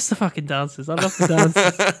 Dances. Just the fucking dances. I love the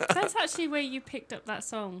dances. That's actually where you picked up that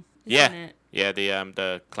song, Yeah. isn't it? Yeah,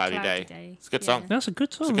 the Cloudy, Cloudy Day. Day. It's a good Yeah. song. That's a good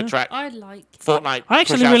It's song. a good yeah. track. I like. Fortnite. I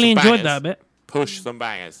push actually out really some enjoyed bangers. that bit. Push some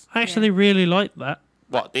bangers. I actually really liked that.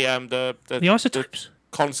 What the The isotopes.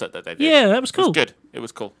 concert that they did? Yeah, that was It was cool. good. It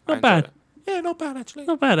was cool. Not I enjoyed bad. it. Yeah, not bad actually.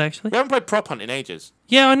 Not bad actually. We haven't played Prop Hunt in ages.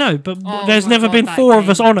 Yeah, I know, but Oh there's my never God, been that 4 of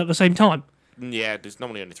us game. on at the same time. Yeah, there's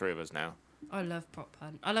normally only 3 of us now. I love Prop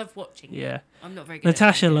Hunt. I love watching. Yeah. It. I'm not very good.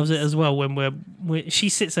 Natasha at loves it as well when she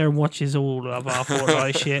sits there and watches all of our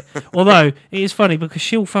Fortnite shit. Although it is funny because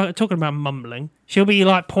she'll talking about mumbling. She'll be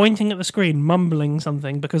like pointing at the screen, mumbling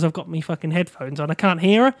something because I've got me fucking headphones on. I can't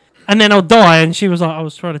hear her, and then I'll die. And she was like, "I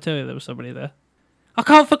was trying to tell you there was somebody there. I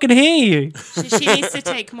can't fucking hear you." She needs to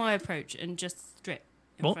take my approach and just strip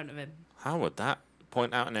in What? front of him How would that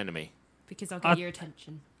point out an enemy? because I'll get your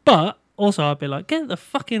attention. But also, I'd be like, "Get the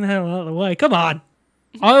fucking hell out of the way! Come on."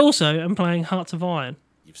 I also am playing Hearts of Iron.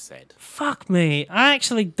 You've said. Fuck me. I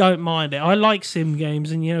actually don't mind it. I like sim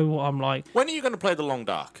games, and you know what I'm like. When are you going to play The Long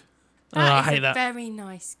Dark? I That is hate a that. very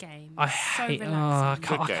nice game. I So hate. I relaxing.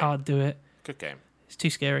 can't, I Good game. can't do it. Good game. It's too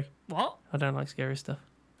scary. What? I don't like scary stuff.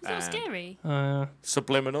 It's not And- scary.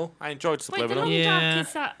 Subliminal. I enjoyed Wait, the Subliminal. Long Yeah. Dark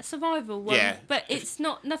is that survival one, Yeah. but it's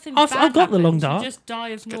not nothing. I've bad got the Long happens, Dark. You just die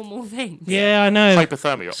of normal things. Yeah, I know.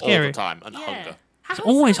 Hypothermia all Scary. the time and Yeah. hunger. How It's is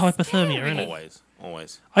always that hypothermia, scary? isn't it?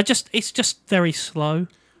 Always. It's just very slow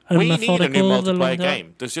and We need a new methodical. The multiplayer Long Dark.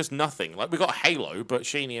 game. There's just nothing. Like we got Halo, but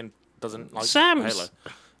Sheenian doesn't like Sam's- Halo.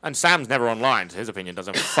 And Sam's never online, so his opinion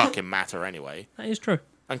doesn't fucking matter anyway. That is true.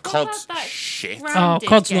 And What COD's about that shit. Oh, Grounded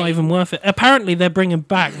COD's not game? even worth it. Apparently, they're bringing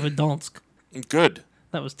back Verdansk. Good.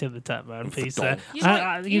 That was Tim the Tap Man piece there.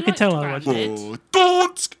 Verdansk. You You could tell I liked watched. Grounded.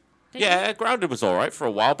 Donsk! Didn't Yeah, Grounded was alright for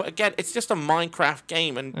a while, but again, it's just a Minecraft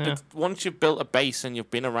game, and Yeah. once you've built a base and you've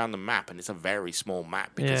been around the map, and it's a very small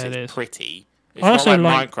map because Yeah, it it's is. pretty. It's I not also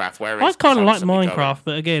like Minecraft, where I it's kind of like constantly Minecraft, going.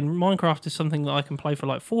 but again, Minecraft is something that I can play for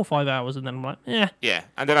like 4 or 5 hours, and then I'm like, Yeah,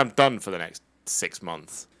 and then I'm done for the next 6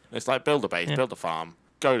 months. It's like build a base, Yeah. build a farm,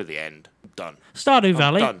 go to the end, done. Stardew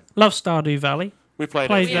Valley. done. Love Stardew Valley. We played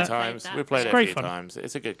Played it a few that. times. Played We that. played It's it a great few fun. times.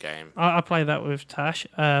 It's a good game. I play that with Tash,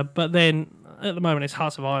 but then at the moment it's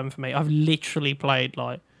Hearts of Iron for me. I've literally played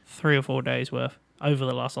like 3 or 4 days worth over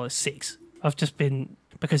the last like 6. I've just been,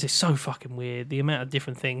 because it's so fucking weird, the amount of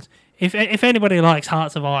different things. If anybody likes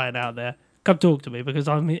Hearts of Iron out there, come talk to me, because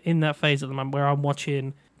I'm in that phase at the moment where I'm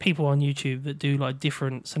watching people on YouTube that do like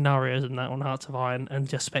different scenarios and that on Hearts of Iron and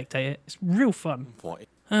just spectate it. It's real fun. What?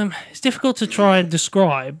 It's difficult to try and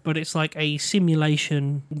describe, but it's like a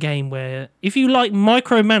simulation game where if you like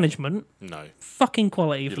micromanagement, No, fucking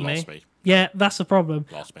quality you for lost me. me. Yeah, that's the problem.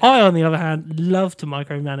 Lost me. I, on the other hand, love to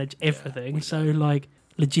micromanage everything. we So, like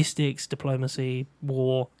logistics, diplomacy,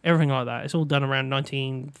 war, everything like that. It's all done around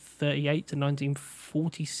 1938 to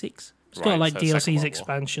 1946. It's got Right, like so Second DLCs, World War.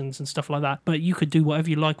 expansions, and stuff like that. But you could do whatever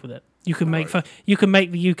you like with it. You could make Right. you could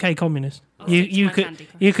make the UK communist. I'll You stick to you my could Candy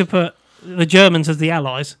Crush. you could put the Germans as the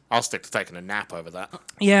allies. I'll stick to taking a nap over that.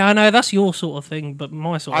 Yeah, I know that's your sort of thing, but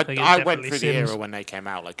my sort of thing is I definitely went through Sims. the era when they came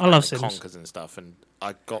out, like I love Command and Sims. Conquers and stuff, and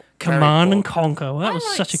I got Command very and bored. Conquer. Well, that I was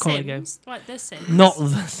like such a quality game. Sims, like The Sims. Not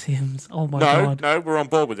The Sims. Oh my No, god. no, we're on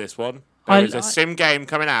board with this one. I- There's a I- sim game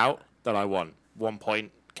coming out that I want. 1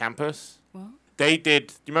 Point Campus. What? They did.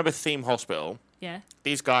 Do you remember Theme Hospital? Yeah.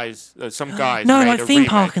 These guys, some guys. No, made like a theme remake.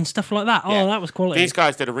 park and stuff like that. Yeah. Oh, that was quality. These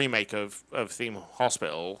guys did a remake of Theme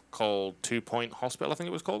Hospital called 2 Point Hospital, I think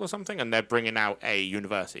it was called, or something, and they're bringing out a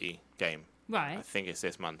university game. I Right. think it's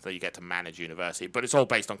this month that you get to manage university, but it's all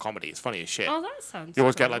based on comedy. It's funny as shit. Oh, that sounds. You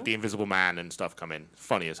always get cool. like the Invisible Man and stuff come in.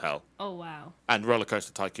 Funny as hell. Oh wow. And Roller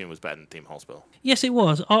Coaster Tycoon was better than Theme Hospital. Yes, it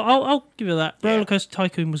was. I'll give you that. Yeah. Roller Coaster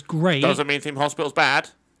Tycoon was great. Doesn't mean Theme Hospital's bad.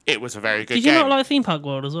 It was a very good Did you game. not like Theme Park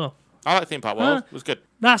World as well? I like Theme Park World. It was good.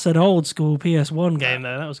 That's an old school PS1 game,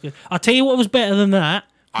 though. That was good. I'll tell you what was better than that.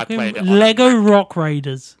 I played it on Lego Rock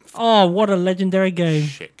Raiders. Oh, what a legendary game.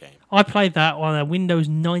 Shit game. I played that on a Windows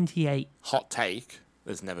 98 Hot take.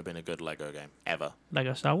 There's never been a good Lego game. Ever.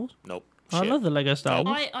 Lego Star Wars. Nope. I Shit. love the Lego Star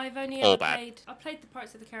Wars. I've only All ever bad. played. I played the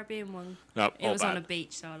Pirates of the Caribbean one. Nope. It all was bad. on a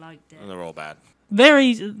beach, so I liked it. And they're all bad.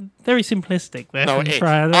 Very simplistic there. No, from it is.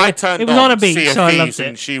 Fran. I turned It was on a Sea beach, of so I Thieves loved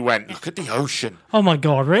and it. she went, look at the ocean. Oh my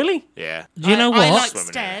god, really? Yeah. Do you know I what? like Swimming in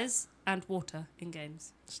it. stairs and water in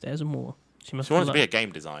games. Stairs and more. She must She wanted to have be a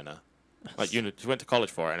game designer. Like, she went to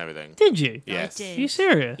college for it and everything. Did you? Yes. I did. Are you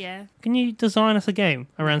serious? Yeah. Can you design us a game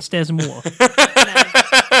around stairs and water? No.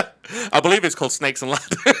 I believe it's called Snakes and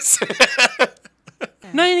Ladders.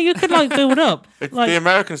 No, you could like build up. the Like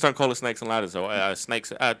Americans don't call it Snakes and Ladders, or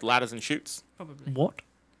ladders and shoots. Probably. what?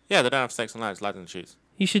 Yeah, they don't have Snakes and Ladders, ladders and shoots.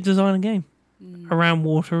 You should design a game around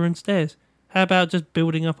water and stairs. How about just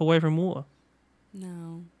building up away from water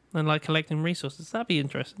No. and like collecting resources? That'd be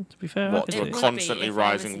interesting. To be fair, I What, could to do a it. would constantly be if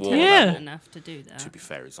rising I was water Yeah. intelligent enough to do that. To be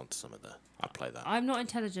fair, he's onto some of the. I'd play that. I'm not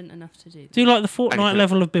intelligent enough to do that. Do like the And you Fortnite could-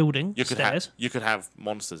 level of building You could stairs. have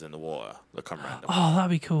monsters in the water that come random. Oh, that'd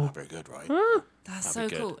be cool. Very good, right? That's That'd so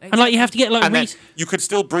be cool. And like you have to get like And then res- you could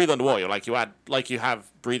still breathe underwater, like you have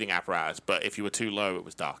breathing apparatus, but if you were too low, it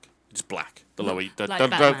was dark, just black. The lower, Like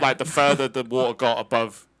Batman. the further the water got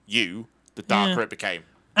above you, the darker Yeah. it became.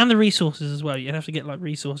 and the resources as well. You'd have to get like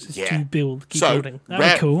resources Yeah. to build, keep So building.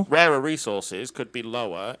 That'd be cool. rarer resources could be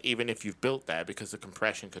lower, even if you've built there, because the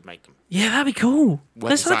compression could make them. Yeah, that'd be cool.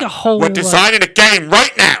 There's like a whole. We're like- designing a game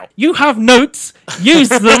right now. you have notes. Use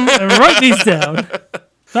them and write these down.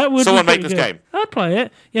 That would. Someone be make pretty this good. game. I'd play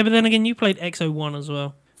it. Yeah, but then again, you played XO1 as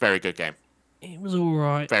well. Very good game. It was all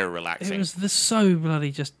right. Very It relaxing. was so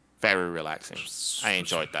bloody just. Very relaxing. I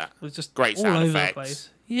enjoyed that. It was just Great all sound over effects. the place.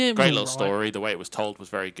 Yeah, it was Great all little right. story. The way it was told was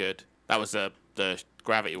very good. That was the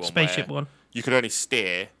gravity one. Spaceship where one. You could only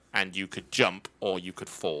steer and you could jump or you could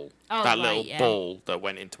fall. Oh, that right, little yeah. ball that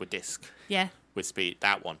went into a disc Yeah. with speed.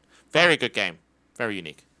 That one. Very good game. Very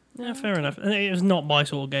unique. Yeah, fair enough. And it was not my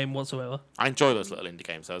sort of game whatsoever. I enjoy those little indie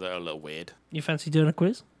games, though. They're a little weird. You fancy doing a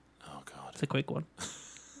quiz? Oh, God. It's a quick one.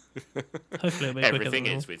 Hopefully it'll be quicker Everything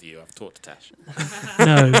than is with you. I've talked to Tash.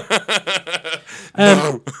 No.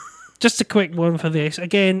 Just a quick one for this.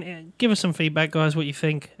 Again, give us some feedback, guys, what you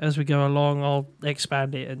think as we go along. I'll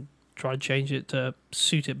expand it and try and change it to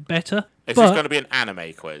suit it better. Is But- this going to be an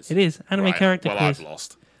anime quiz? It is anime Right, character well, quiz. I've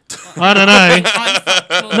lost. I don't know. I'm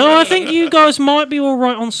fucked more No, than I think you guys might be all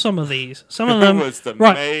right on some of these. Some of Who them. was the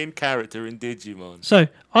right. main character in Digimon? So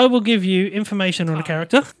I will give you information on a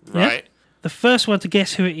character. Yeah? Right. The first one to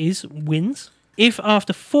guess who it is wins. If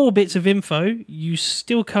after 4 bits of info you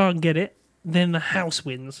still can't get it, then the house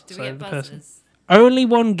wins. Do So we get the person. buzzers? Only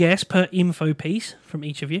one guess per info piece from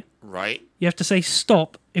each of you. Right. You have to say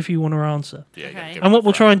stop if you want to answer. Yeah, Okay. gotta give And it what a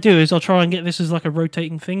we'll try. try and do is I'll try and get this as like a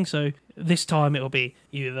rotating thing. So this time it'll be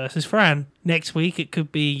you versus Fran. Next week it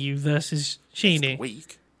could be you versus Sheeny.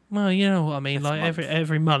 Week. Well, you know what I mean. Next Like month.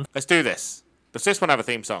 every month. Let's do this. Does this one have a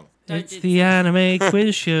theme song? Don't It's do- the anime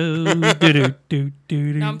quiz show.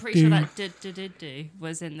 Do-do-do-do-do-do. No, I'm pretty sure that do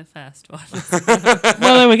was in the first one.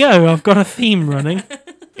 Well, there we go. I've got a theme running.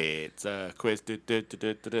 It's a quiz.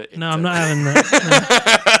 No, I'm not having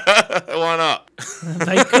that. Why not? No,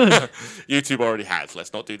 they could YouTube already has.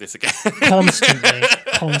 Let's not do this again.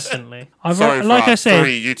 constantly. I've Sorry for like our I said.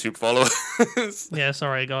 3 YouTube followers. Yeah,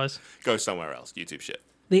 sorry guys. Go somewhere else. YouTube shit.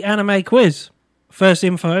 The anime quiz. First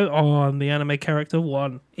info on the anime character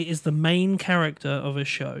 1. It is the main character of a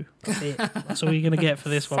show. That's it. That's all you're gonna get for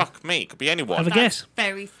this one. Fuck me. Could be anyone. Have a guess.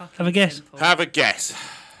 Very fucking Have a guess. simple. Have a guess.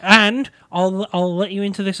 And I'll let you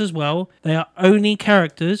into this as well. They are only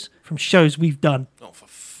characters from shows we've done. Oh, for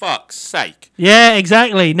fuck's sake. Yeah,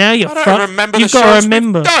 exactly. Now you're I don't fucked. remember You've the got to shows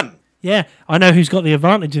remember. we've done. Yeah, I know who's got the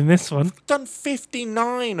advantage in this one. Done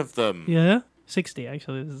 59 of them. Yeah, 60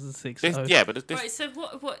 actually. This is 60. Yeah, but this, Right, so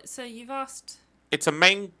what? So you've asked. it's a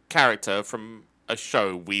main character from a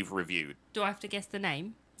show we've reviewed. Do I have to guess the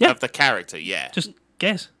name? Yeah. Of the character, yeah. Just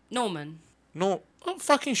guess. Norman, What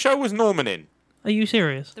fucking show was Norman in? Are you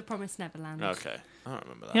serious? The Promised Neverland. Okay. I don't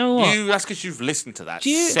remember that. You know what? That's because you've listened to that Do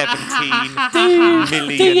you- 17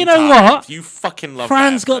 million do you know times. what? You fucking love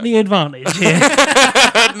Fran's that got the advantage here.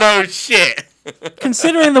 episode. No shit.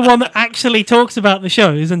 Considering the one that actually talks about the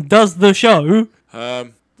shows and does the show,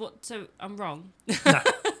 What? So I'm wrong.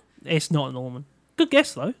 it's not Norman. Good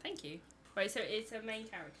guess though. Thank you. Right, so it's a main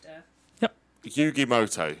character. Yugi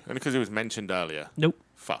Moto. Only because it was mentioned earlier. Nope.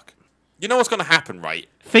 Fuck. You know what's going to happen, right?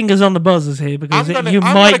 Fingers on the buzzers here because I'm you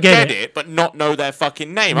gonna might get get it. it, but not know their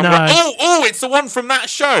fucking name. I'm No. like, oh, it's the one from that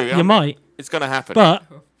show. You might, It's going to happen. but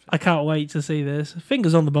I can't wait to see this.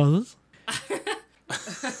 Fingers on the buzzers.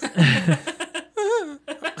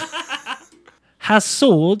 Has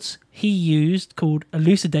swords he used called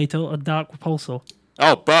Elucidator or Dark Repulsor.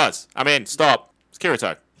 Oh, Buzz. I'm in. Stop. It's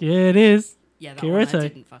Kirito. Yeah, it is. Yeah, that one I Kirito.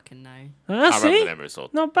 didn't fucking know. Ah, I remember see? the name of his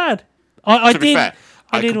sword. Not bad. I To did. be fair,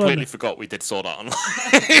 I did completely wonder. forgot we did Sword Art Online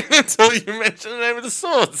until you mentioned the name of the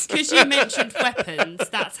swords. Because you mentioned weapons,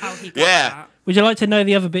 that's how he got Yeah. that. Would you like to know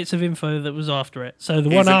the other bits of info that was after it? So the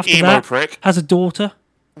He's one an after emo that prick. has a daughter,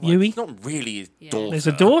 Yui. It's not really his Yeah. daughter. There's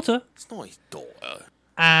a daughter. It's not his daughter.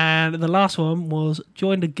 And the last one was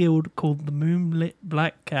joined a guild called the Moonlit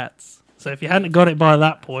Black Cats. So if you hadn't got it by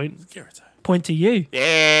that point, Kirito. point to you.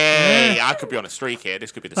 Yay! I could be on a streak here.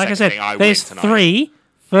 This could be the Like I second said, thing I win there's tonight. 3.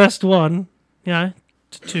 First one, to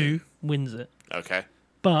 2 wins it. Okay.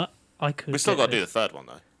 But I could. We still get got to do this. the third one,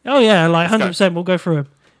 though. Oh yeah, like Let's go. 100%. We'll go through them.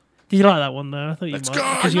 Did you like that one though? I thought you Let's might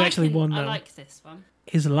go. because you I'm actually liking- won I that. like this one.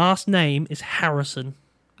 His last name is Harrison.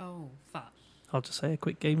 Oh, fuck. I'll just say a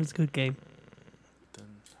quick game is a good game.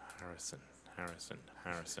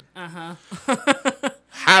 Harrison. Uh-huh.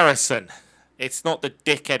 Harrison. It's not the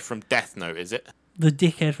dickhead from Death Note, is it? The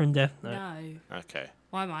dickhead from Death Note. No. Okay.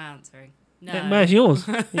 Why am I answering? No. Where's yours?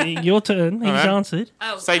 Your turn. He's Alright. answered.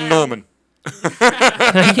 Oh, Say Norman. To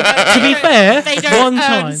be fair, They don't one earn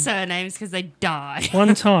time, surnames because they die.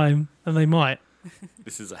 one time, and they might.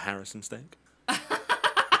 This is a Harrison steak.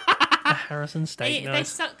 A Harrison steak. They Nice.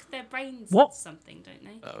 suck their brains What? or something, don't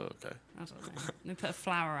they? Oh, okay. I don't know. They put a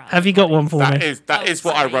flower out. Have you got one for That me? is Oh,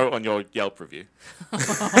 what I sorry. wrote on your Yelp review.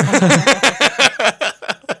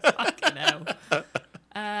 Fucking hell.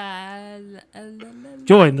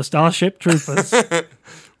 Join the Starship Troopers.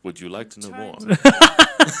 Would you like to know more? Is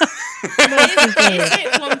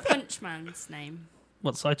it One Punch Man's name?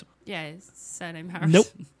 What Saitama? Yeah, his surname Harrison. Nope.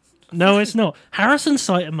 No, it's not. Harrison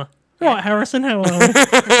Saitama. Right, Harrison, how are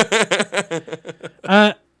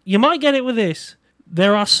you? You might get it with this.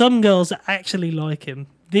 There are some girls that actually like him.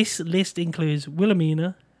 This list includes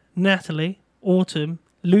Wilhelmina, Natalie, Autumn,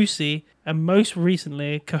 Lucy, and most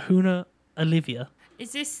recently, Kahuna Olivia.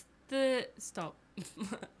 Is this the stop?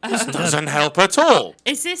 This doesn't help at all.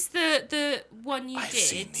 Is this the one you I've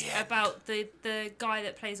seen did the end. about the guy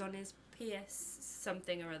that plays on his PS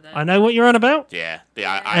something or other? I know what you're on about. Yeah,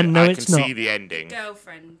 And no, I it's can not. see the ending.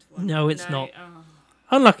 Girlfriend one. No, it's not. Oh.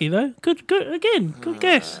 Unlucky though. Good again. Good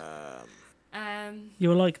guess. Um,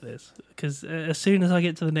 You'll like this because as soon as I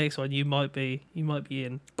get to the next one, you might be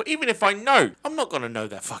in. But even if I know, I'm not going to know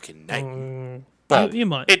their fucking name. Mm, Bob. you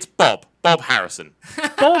might. It's Bob. Bob Harrison.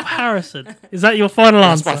 Bob Harrison. Is that your final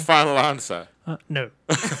That's answer? my final answer. No.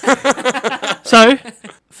 So,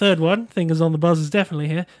 third one, fingers on the buzz is definitely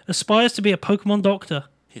here. Aspires to be a Pokemon doctor.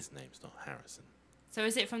 His name's not Harrison. So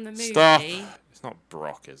is it from the movie? Stop. It's not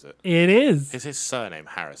Brock, is it? It is. Is his surname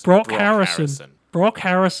Harrison? Brock Harrison. Brock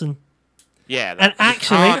Harrison. Yeah. And you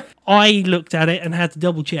actually, can't- I looked at it and had to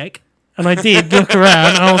double check. And I did look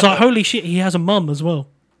around and I was like, holy shit, he has a mum as well.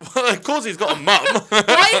 Well, of course he's got a mum.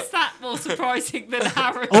 Why is that more surprising than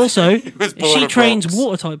Harry? Also, was born she a trains Bronx.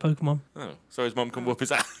 water type Pokemon. Oh, so his mum can whoop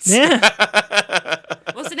his ass. Yeah.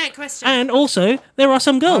 What's the next question? And also, there are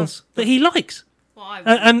some girls that he likes. Well, I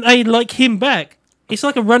And they like him back. It's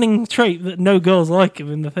like a running trait that no girls like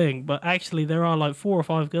him in the thing. But actually, there are like 4 or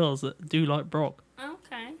 5 girls that do like Brock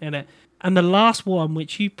okay. in it. And the last one,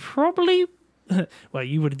 which you probably... well,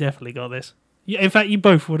 you would have definitely got this. In fact, you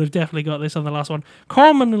both would have definitely got this on the last one.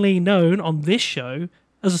 Commonly known on this show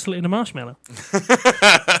as a slit in a marshmallow.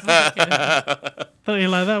 Thought you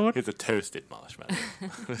like that one? It's a toasted marshmallow.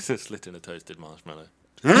 It's a slit in a toasted marshmallow.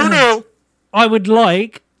 Who knew? I would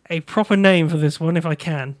like a proper name for this one if I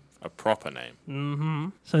can. A proper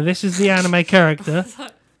name. So this is the anime character.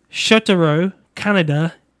 Shotaro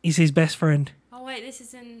Kaneda is his best friend. Oh wait, this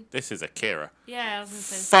is in. This is Akira. Yeah, I was gonna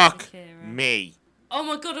say. this is Fuck Akira. me. Oh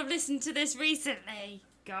my god, I've listened to this recently.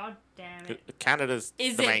 God damn it. Canada's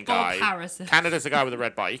Is the it main Bob guy. Harrison? Canada's the guy with the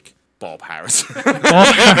red bike. Bob Harrison.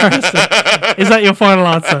 Bob Harrison. Is that your final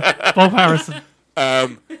answer? Bob Harrison.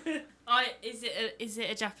 Is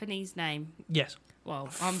it a Japanese name? Yes. Well,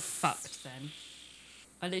 I'm fucked then.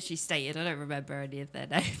 I literally stated I don't remember any of their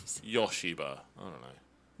names. Yoshiba. I don't know.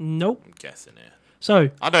 Nope. I'm guessing here. So,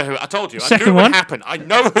 I know who. I told you. I Second knew what one. happened. I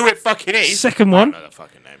know who it fucking is. Second I one. don't know the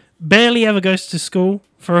fucking name. barely ever goes to school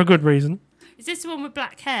for a good reason. Is this the one with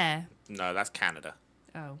black hair? No, that's Canada.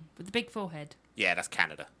 Oh, with the big forehead. Yeah, that's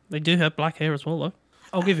Canada. They do have black hair as well, though.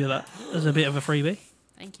 I'll give you that as a bit of a freebie.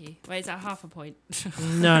 Thank you. Wait, is that half a point?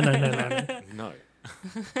 No. No.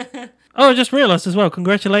 Oh, I just realised as well.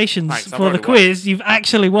 Congratulations Thanks, I've for the already won. quiz. You've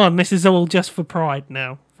actually won. This is all just for pride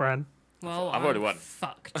now, Fran. Well, I've already I'm won.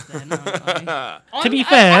 fucked then, aren't I? To be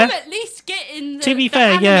fair- I'm at least getting the, To be the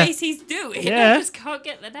fair, yeah. animes he's doing. Yeah. I just can't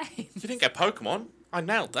get the name. You didn't get Pokemon. I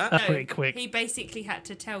nailed that. That's pretty quick. He basically had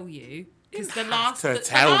to tell you because the have last to the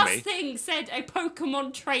tell last me. thing said a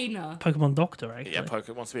Pokemon trainer. Pokemon Doctor, actually.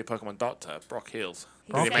 Yeah, wants to be a Pokemon doctor. Brock Heals.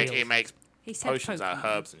 He Because said- he makes He said potions out of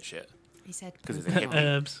Pokemon. herbs and shit. He said Because he's a Pokemon. hippie.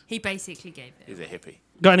 Herbs. He basically gave it. He's a hippie.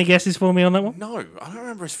 Got any guesses for me on that one? No, I don't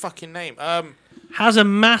remember his fucking name. Has a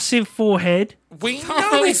massive forehead, We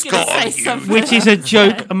thought know he he's was gonna got a say huge... something. which is a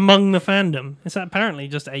joke among the fandom. Is that apparently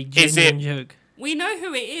just a Is genuine it- joke? We know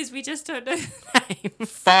who it is. We just don't know the name.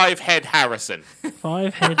 5-head Harrison.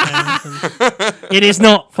 5-head Harrison. It is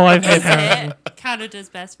not 5-head Is Harrison. it Canada's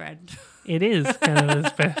best friend? It is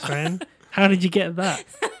Canada's best friend. How did you get that?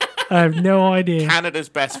 I have no idea. Canada's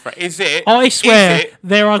best friend. Is it? I swear is it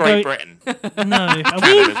there are Great go- Britain. No. Are we,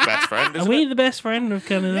 Canada's best friend, are isn't we it? the best friend of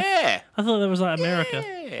Canada? Yeah. I thought that was like America.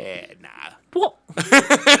 Yeah, nah. What?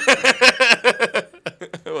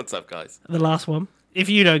 What's up, guys? The last one. If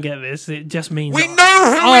you don't get this, it just means We that-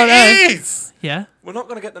 know who Oh, it no. is! Yeah. We're not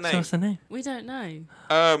going to get the So name. what's the name? We don't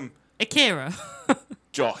know. Akira.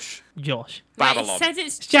 Josh. Josh. Babylon. Wait, it said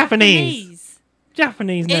it's Japanese.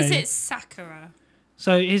 Japanese name. Is it Sakura?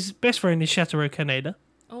 So his best friend is Shotaro Kaneda.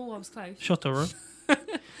 Oh, I was close. Shotaro.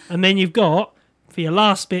 And then you've got, for your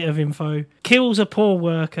last bit of info, kills a poor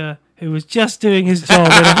worker who was just doing his job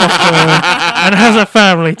in a hospital and has a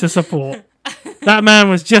family to support. That man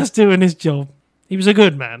was just doing his job. He was a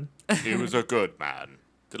good man. He was a good man.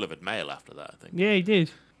 Delivered mail after that, I think. Yeah, he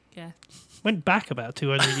did. Yeah. Went back about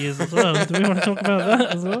 200 years as well. Do we want to talk about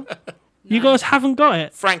that as well? You guys haven't got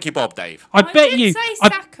it. Frankie Bob Dave. I I bet did you. say I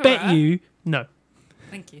Sakura. bet you. No.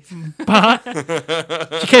 Thank you.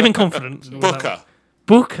 But she came in confidence. Booker.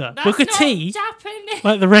 Booker. That's Booker not T. Japanese.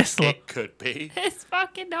 Like the wrestler. It could be. It's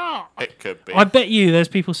fucking not. It could be. I bet you there's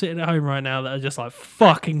people sitting at home right now that are just like,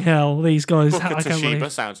 fucking hell, these guys. Booker I can't Toshiba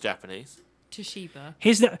believe. sounds Japanese. Toshiba.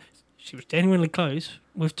 Here's the. She was genuinely close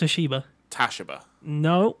with Toshiba. Tashiba.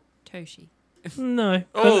 No. Toshi. No.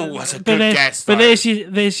 Oh, that's a good guess, But though.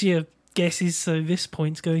 there's your guesses, so this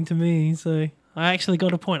point's going to me. So I actually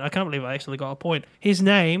got a point. I can't believe I actually got a point. His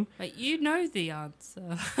name. Wait, you know the answer.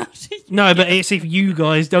 How did you No, but get- it's if you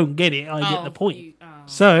guys don't get it, I get Oh, the point. oh.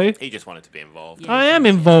 So He just wanted to be involved. Yeah. I am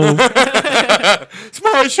involved. It's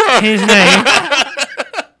my show! His name.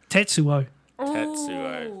 Tetsuo.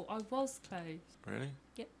 Tetsuo. Oh, I was close. Really?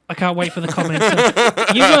 I can't wait for the comments.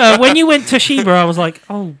 When you went Toshiba, I was like,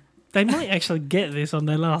 oh, they might actually get this on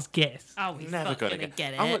their last guess. Oh, we Never gonna gonna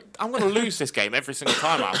get it. I'm gonna lose this game every single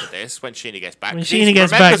time after this when Sheena gets back. When 'cause he Sheena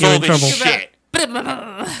gets back, remembers you're all in this trouble.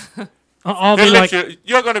 Shit. I'll be like,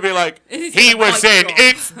 You're gonna be like, He's he gonna was bite in. you off.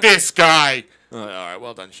 It's this guy. All right,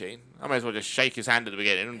 well done, Sheen. I may as well just shake his hand at the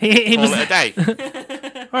beginning and He call was- it a day.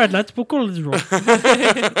 all right, lads, we'll call it a draw.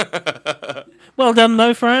 Well done,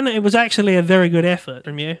 though, Fran. It was actually a very good effort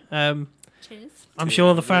from you. Cheers. I'm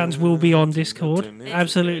sure the fans will be on Discord,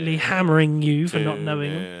 absolutely hammering you for not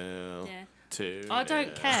knowing them. Yeah. I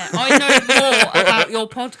don't care. I know more about your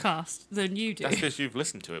podcast than you do. That's because you've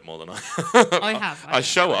listened to it more than I. I have. I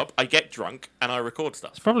show up, I get drunk, and I record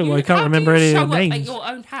stuff. It's probably why you can't How do remember you any show of the up names. at your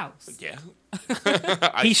own house. Yeah.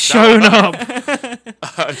 He's shown up.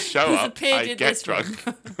 I show He's up, appeared I in get this one.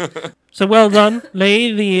 drunk. So well done,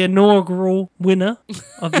 Lee, the inaugural winner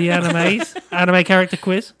of the anime character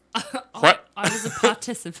quiz. What? I was a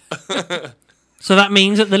participant. So that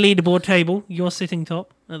means at the leaderboard table, you're sitting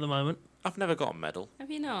top at the moment. I've never got a medal.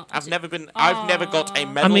 Have you not? I've never got a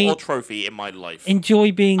medal mean- or trophy in my life.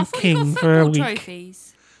 Enjoy being I thought you got king for a football week. trophies.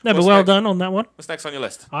 No, but What's well next? done on that one. What's next on your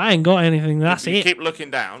list? I ain't got anything. That's you it. keep looking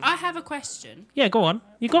down. I have a question. Yeah, go on.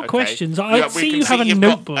 You got Okay. questions. Yeah, I we see can you have a you've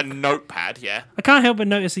notebook. got a notepad, yeah. I can't help but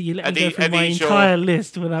notice that you let Are me go the- through are my these your- entire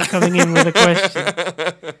list without coming in with a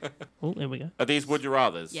question. Oh, there we go. Are these would you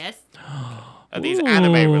rathers? Yes. Are these Ooh.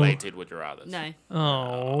 anime related would you rathers? No.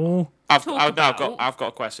 Oh, I've Talk got about-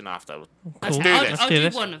 a question after. cool. do I'll, this. I'll do do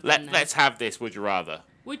this. one of them. then. Let's have this would you rather.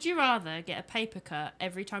 Would you rather get a paper cut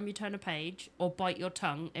every time you turn a page or bite your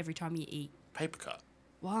tongue every time you eat? Paper cut.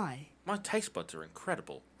 Why? My taste buds are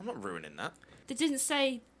incredible. I'm not ruining that. They didn't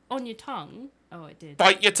say on your tongue. Oh, it did.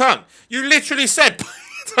 Bite your tongue. You literally said bite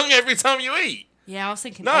your tongue every time you eat. Yeah, I was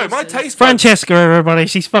thinking. No, my ulcers. taste buds. Francesca, everybody,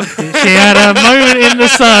 she's fucked it. She had a moment in the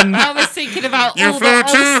sun. I was thinking about You all flew the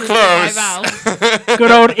too ulcers in close. my mouth.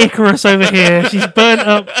 Good old Icarus over here. She's burnt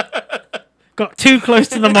up. Got too close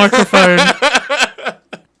to the microphone.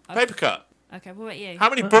 Paper cut. Okay, what about you? How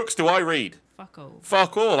many books do I read? Fuck all.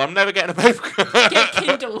 Fuck all. I'm never getting a paper cut. Get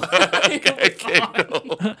Kindle. Get a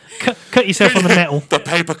Kindle. Cut yourself on the metal. The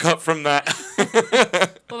paper cut from that.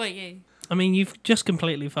 What about you? I mean, you've just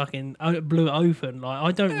completely fucking blew it open. Like,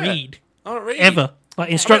 I don't read. I don't read. Ever. Like,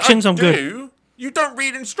 instructions, I'm good. do. You don't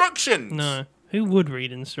read instructions. No. Who would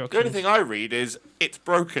read The only instructions? thing I read is it's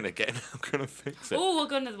broken again. I'm gonna fix it. Oh, we'll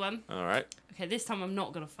go another one. All right. Okay, this time I'm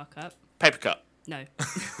not gonna fuck up. Paper cut. No.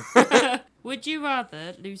 Would you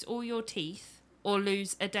rather lose all your teeth or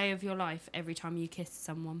lose a day of your life every time you kiss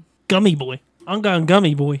someone? Gummy boy. I'm going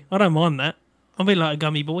gummy boy. I don't mind that. I'll be like a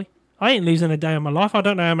gummy boy. I ain't losing a day of my life. I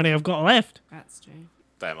don't know how many I've got left. That's true.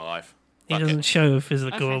 Day of my life. He Fuck doesn't it. show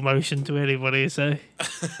physical Okay. emotion to anybody, so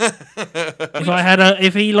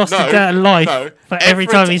if he lost No, a day of life no. for every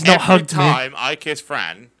time he's not hugged Every me, time I kiss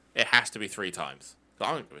Fran, it has to be 3 times.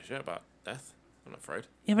 I don't give a shit about death. I'm not afraid.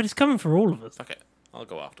 yeah, but it's coming for all of us. Fuck it. I'll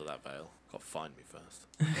go after that veil. Got to find me first.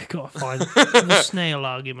 Gotta find the snail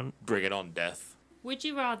argument. Bring it on, death. Would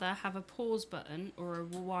you rather have a pause button or a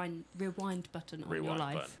rewind button on your Rewind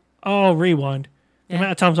life? button. Oh, rewind. The Yeah.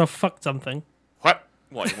 amount of times I've fucked something. What?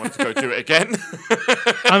 What, you wanted to go do it again?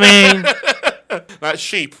 I mean, That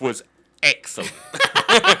sheep was excellent.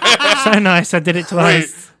 so nice. I did it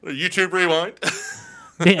twice. Wait, YouTube rewind.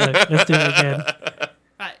 Ditto. Let's do it again.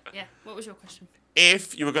 Right, yeah. What was your question?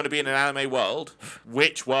 If you were going to be in an anime world,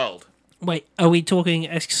 which world? Wait, are we talking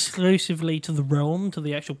exclusively to the realm, to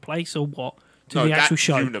the actual place, or what? To No, the actual that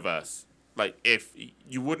show? universe. Like, if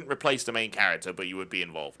you wouldn't replace the main character, but you would be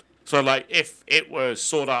involved. So, like, if it was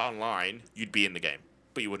Sword Art Online, you'd be in the game,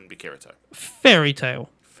 but you wouldn't be Kirito. Fairy tale.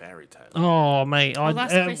 Fairy tale. Oh, mate.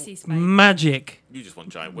 that's Chrissy's favourite. Magic. You just want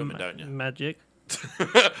giant women, don't you? Magic.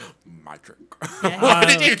 Magic. Yeah, Why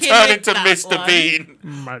did you sticking turn with into that Mr. one. Bean?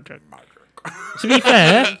 Magic. Magic. To be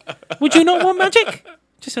fair, would you not want magic?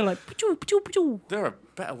 Just say like, "Pachoo, pachoo, pachoo." There are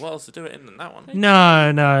better worlds to do it in than that one.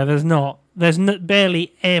 No, there's not. There's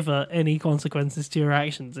barely ever any consequences to your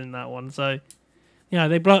actions in that one. So,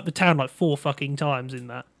 they blow up the town like 4 fucking times in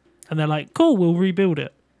that, and they're like, "Cool, we'll rebuild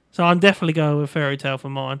it." So I'm definitely going with Fairy Tale for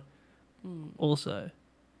mine. Also,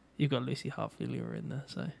 you've got Lucy Hartfilia in there,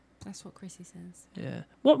 so That's what Chrissy says. yeah.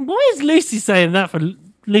 Why is Lucy saying that for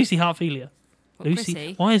Lucy Hartfilia? What, Lucy.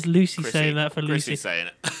 Chrissy? Why is Lucy Chrissy. saying that for Lucy? Chrissy's saying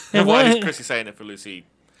it. Yeah, Why why- is Chrissy saying it for Lucy?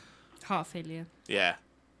 Heartfilia. Yeah.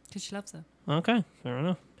 Because she loves her. Okay, fair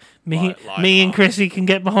enough. Me Like and heart. Chrissy can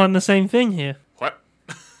get behind the same thing here. What?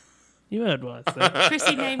 You heard what I said.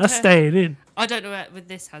 Chrissy named That's her... staying in. I don't know whether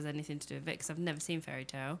this has anything to do with it because I've never seen Fairy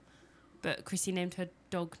Tale. But Chrissy named her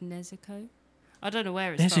dog Nezuko. I don't know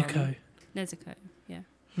where it's Nezuko. from. Nezuko, yeah.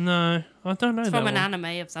 No, I don't know It's that from an one.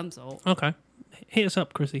 anime of some sort. Okay. Hit us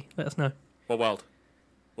up, Chrissy. Let us know. What world?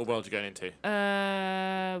 What world are you going into?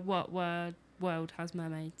 What world has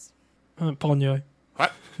mermaids? Ponyo.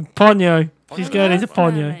 What? Ponyo. She's Ponyo going has into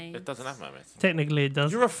Ponyo. mermaids. It doesn't have mermaids. Technically, it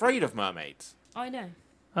does. You're afraid of mermaids. I know.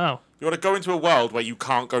 Oh, You want to go into a world where you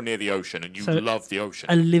can't go near the ocean and you So- love the ocean.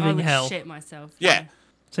 a I living would hell. shit myself. Yeah.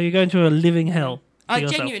 So you're going to a living hell. for I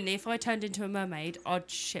yourself. genuinely, if I turned into a mermaid, I'd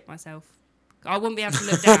shit myself. I wouldn't be able to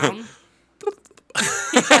look down.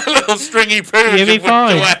 Little stringy poo. You'd be just whipped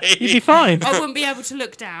fine. away. You'd be fine. I wouldn't be able to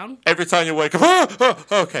look down. Every time you wake up,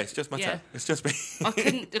 okay, it's just my Yeah. toe. It's just me. I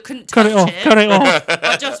couldn't Cut touch it off. Cut it off.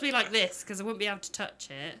 I'd just be like this because I wouldn't be able to touch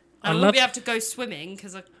it. I I love- wouldn't be able to go swimming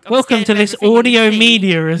because I'm Welcome scared to of this everything in audio the sea.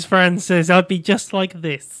 media, as Fran says. I'd be just like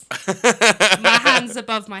this. My hands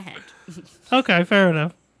above my head. Okay, fair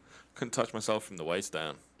enough. Couldn't touch myself from the waist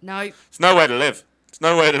down. No, It's no way to live. It's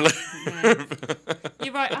no way to live. no.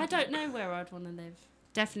 You're right. I don't know where I'd want to live.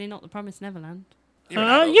 Definitely not the Promised Neverland. You're an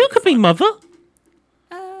adult, You you'll could be fine. mother.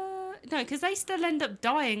 No, because they still end up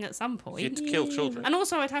dying at some point. You'd kill children. And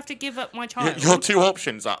also, I'd have to give up my Your child. two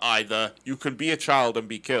options are either you can be a child and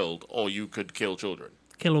be killed, or you could kill children.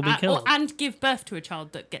 Kill or be killed. And give birth to a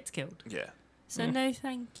child that gets killed. Yeah. So no,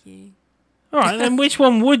 thank you. All right, then which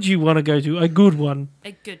one would you want to go to? A good one.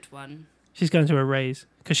 A good one. She's going to a raise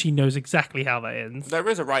because she knows exactly how that ends. There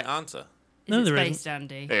is a right answer. Is No, it there Space isn't.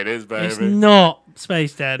 Dandy? It is, It's baby. not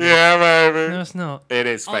Space Dandy. Yeah, baby. No, it's not. It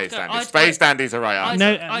is I'd Space go- Dandy. I'd Space go- Dandy's a right I'd,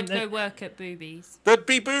 answer. No, I'd no. go work at Boobies. There'd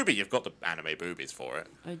be Booby. You've got the anime Boobies for it.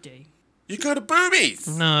 I do. You go to Boobies.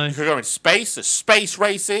 No. You could go in space. There's space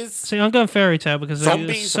races. See, I'm going fairy tale because there's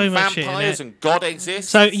Zombies so and much shit in vampires it. and God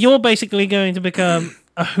exists. So you're basically going to become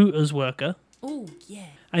a Hooters worker, Oh, yeah.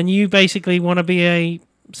 and you basically want to be a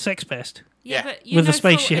sex pest. Yeah. But you With a know,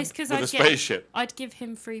 spaceship. It's because with a I'd, spaceship. I'd give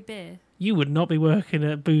him free beer. You would not be working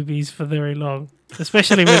at Boobies for very long,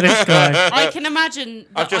 especially with this guy. I can imagine.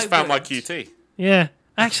 I've just I found my would. QT. Yeah,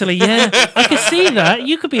 actually, yeah, I could see that.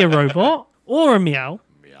 You could be a robot or a meow.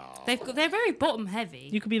 They're very bottom heavy.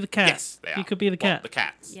 You could be the cat. Yes, they are. You could be the What, the the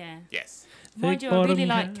cats. Yeah. Yes. Mind Thick you, I really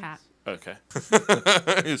bottom like cats. cat.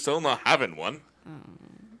 Okay. You're still not having one.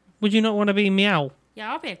 Would you not want to be meow?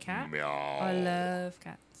 Yeah, I'll be a cat. Meow. I love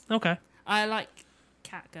cats. Okay. I like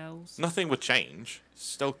cat girls. Nothing would change.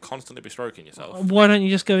 Still constantly be stroking yourself. Why don't you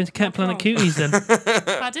just go into Cat What's Planet wrong? Cuties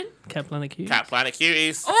then? Pardon? Cat Planet Cuties. Cat Planet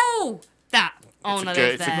Cuties. Oh, that. I It's want a to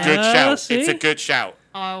good, live it's a there. good Ah, shout. see? It's a good shout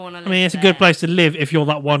I want to live I mean, it's a there. good place to live if you're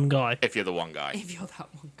that one guy. if you're the one guy. If you're that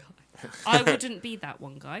one guy. I wouldn't be that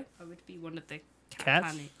one guy. I would be one of the Cat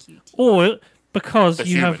Cats? Planet cuties. Or because The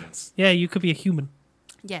you humans. have. Yeah, you could be a human.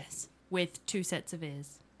 Yes, with 2 sets of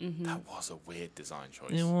ears. Hmm. That was a weird design choice.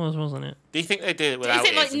 It was, wasn't it? Do you think they did it without Is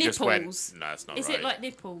it like ears and just went, nipples? no, it's not Is right. it like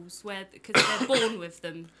nipples, where because they're born with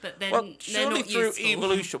them, but then well, they're surely not through useful?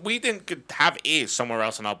 evolution, we didn't have ears somewhere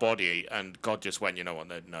else in our body, and God just went, you know what?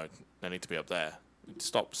 No, they need to be up there.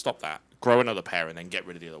 Stop that. Grow another pair and then get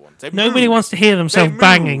rid of the other ones. They Nobody move. wants to hear themselves move.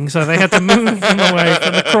 banging, so they had to move them away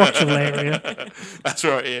from the crotchal area. That's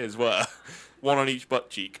where our ears were. One on each butt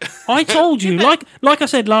cheek. I told you, like I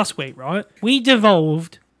said last week, right? We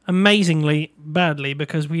devolved amazingly badly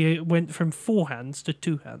because we went from 4 hands to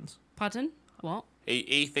 2 hands. Pardon? What?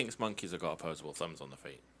 he thinks monkeys have got opposable thumbs on the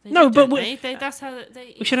feet. They No, do, but don't we- that's how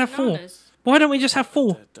they. We should have 4. bananas. Why don't we just have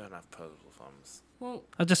 4? They don't have opposable thumbs. Well,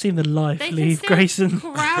 I've just seen the life they leave can still Grayson.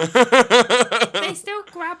 grab. They still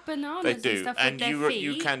grab bananas They and do, stuff and with their you feet,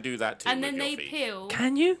 you can do that too. and with then your they feet. peel.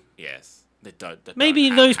 Can you? Yes, they don't. They Maybe don't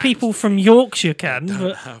have those hands people for from feet. Yorkshire can, Don't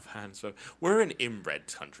but have hands for. We're an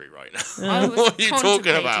inbred country right now. I was What are you talking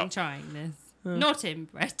contemplating about? trying this. Not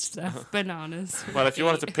inbred stuff, bananas. Well, if you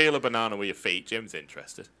wanted to peel a banana with your feet, Jim's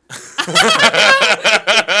interested.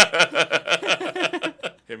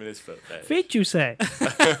 Him and his foot there. feet, you say?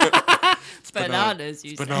 It's bananas,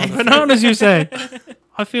 you say. Bananas, you say?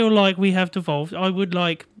 I feel like we have devolved. I would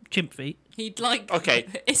like chimp feet. He'd like. Okay,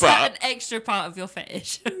 Is but- that an extra part of your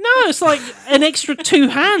fetish? No, it's like an extra 2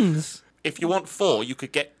 hands. If you want 4, you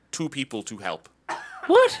could get 2 people to help.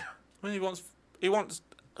 What? Well, he wants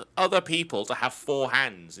other people to have 4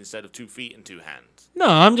 hands instead of 2 feet and 2 hands. No,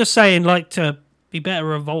 I'm just saying, like, to be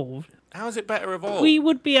better evolved, How is it better evolved? we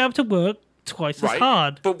would be able to work twice as right,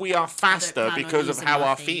 hard. but we are faster plan on because of using how my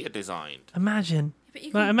our feet. feet are designed. Imagine But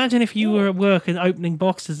you Like, can imagine if you walk. were at work and opening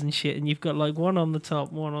boxes and shit, and you've got like one on the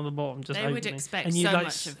top, one on the bottom, just They opening. would expect and you, so like,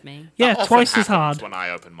 much of me. Yeah, That often twice as happens hard. when I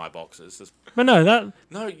open my boxes. But no, that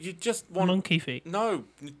No, you just want monkey feet. No,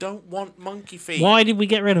 you don't want monkey feet. Why did we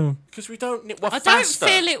get rid of them? Because we don't. We're I faster.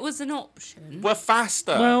 don't feel it was an option. We're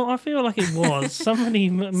faster. Well, I feel like it was. Somebody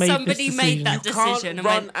made this Somebody decision. made that you can't decision and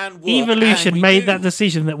run went, and walk. Evolution and we made do. that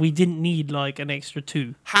decision that we didn't need like an extra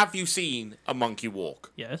 2. Have you seen a monkey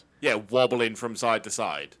walk? Yes. Yeah, wobbling from side to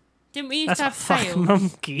side. didn't we used That's to a have fucking tails?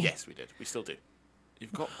 monkey. Yes, we did. We still do.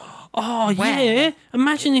 You've got one. Oh Where? yeah.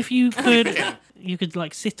 Imagine if you could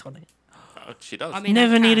like sit on it. Oh, she does. I mean,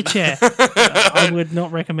 Never I need a can. chair. I would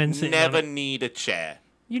not recommend sitting Never on it. need a chair.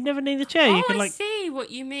 You never need a chair. You Oh, could I like see what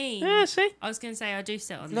you mean. Yeah, see? I was going to say I do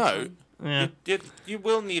sit on No. this one. Yeah. You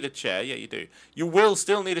will need a chair. Yeah, you do. You will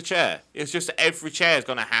still need a chair. It's just that every chair is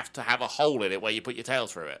going to have a hole in it where you put your tail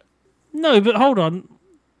through it. No, but hold on.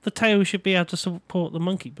 The tail should be able to support the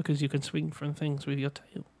monkey because you can swing from things with your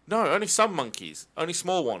tail. No, only some monkeys. Only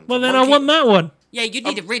small ones. Well, A then I monkey- want that one. Yeah, you'd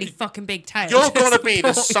need a really fucking big tail. You're to going to be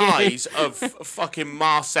the support you. size of fucking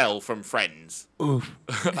Marcel from Friends. Oof.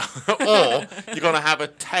 Or you're going to have a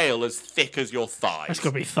tail as thick as your thighs. That's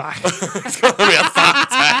gonna be fat. It's going to be a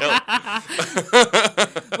fat tail.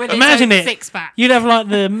 With its Imagine own it. Six-pack. You'd have like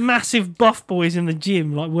the massive buff boys in the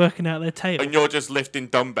gym, like working out their tail. And you're just lifting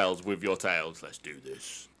dumbbells with your tails. Let's do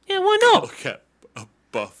this. Yeah, why not? Look at a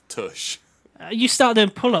buff tush. You start doing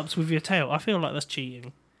pull-ups with your tail. I feel like that's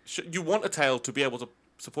cheating. You want a tail to be able to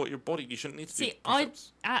support your body. You shouldn't need to See, do I,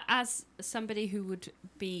 push-ups. as somebody who would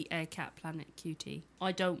be a Cat Planet cutie,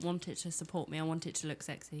 I don't want it to support me. I want it to look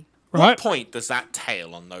sexy. Right? What point does that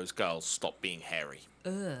tail on those girls stop being hairy?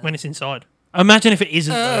 When it's inside. Imagine if it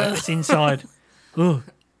isn't. Though, it's inside. Ugh.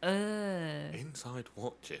 Inside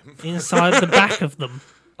what, Jim? Inside the back of them.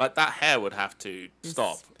 Like, that hair would have to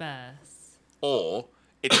stop. Disperse. Or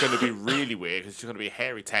it's going to be really weird because it's going to be a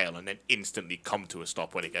hairy tail and then instantly come to a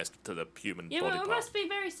stop when it gets to the human Yeah, body well, it part. must be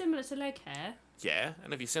very similar to leg hair. Yeah,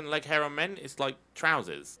 and have you seen leg hair on men? It's like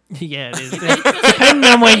trousers. Yeah, it is. Depending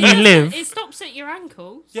on where you live. It stops at your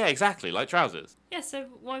ankles. Yeah, exactly, like trousers. Yeah, so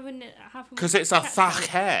why wouldn't it happen? Because with it's a cat fuck tail?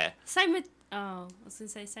 hair. Same with. Oh, I was going to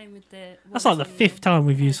say same with the. That's like the 5th time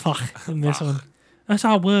we've used fuck in this one. That's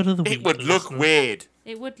our word of the week. It would look listeners. weird.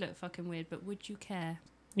 It would look fucking weird, but would you care?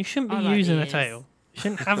 You shouldn't be I like using a ears. tail. You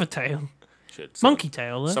shouldn't have a tail. Should. Monkey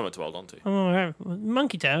tail, though. Something to hold on to. Oh, right.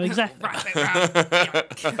 Monkey tail, exactly. Wrap it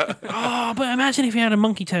round. Oh, but imagine if you had a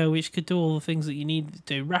monkey tail which could do all the things that you need to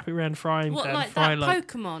do. Wrap it around frying What, pan, like fry that like...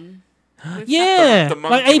 Pokemon? With Yeah, The like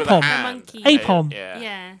monkey with a Apom. hand. The monkey. Apom. Yeah. that-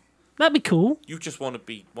 Yeah. That'd be cool. You just want to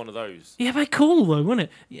be one of those. Yeah, they're cool though, wouldn't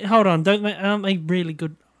it? Yeah, hold on, aren't they really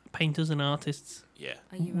good painters and artists? Yeah.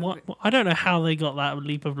 Are you What? I don't know how they got that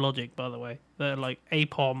leap of logic. By the way, they're like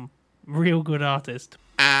Apom, real good artist.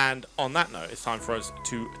 And on that note, it's time for us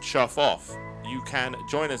to chuff off. You can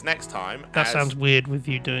join us next time. That as- sounds weird with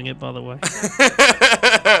you doing it. By the way,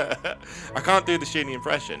 I can't do the Sheeny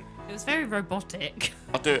impression. It was very robotic.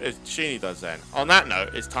 I'll do it as Sheeny does then. On that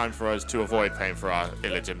note, it's time for us to avoid paying for our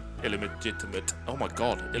illegitimate. Oh my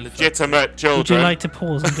god, illegitimate children. would you like to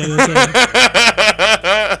pause and go again?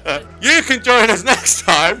 You can join us next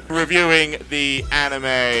time reviewing the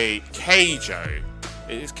anime Keijo.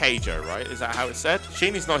 It is Keijo, right? Is that how it's said?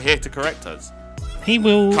 Sheeny's not here to correct us. He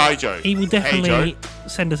will. Kaijo. He will definitely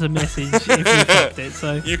send us a message if we fucked it.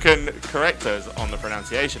 So You can correct us on the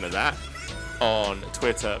pronunciation of that on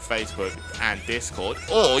Twitter, Facebook, and Discord,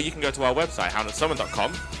 or you can go to our website,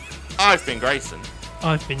 houndofsummon.com. I've been Grayson.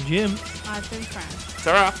 I've been Jim. I've been Fran.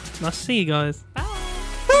 Ta-ra! Nice to see you guys. Bye.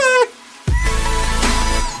 Bye!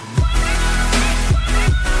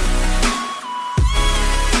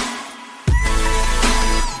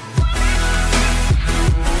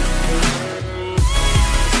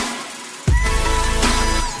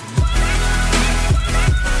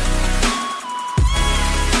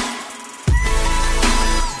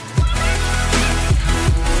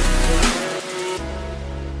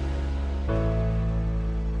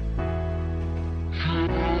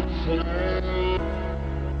 Thank you.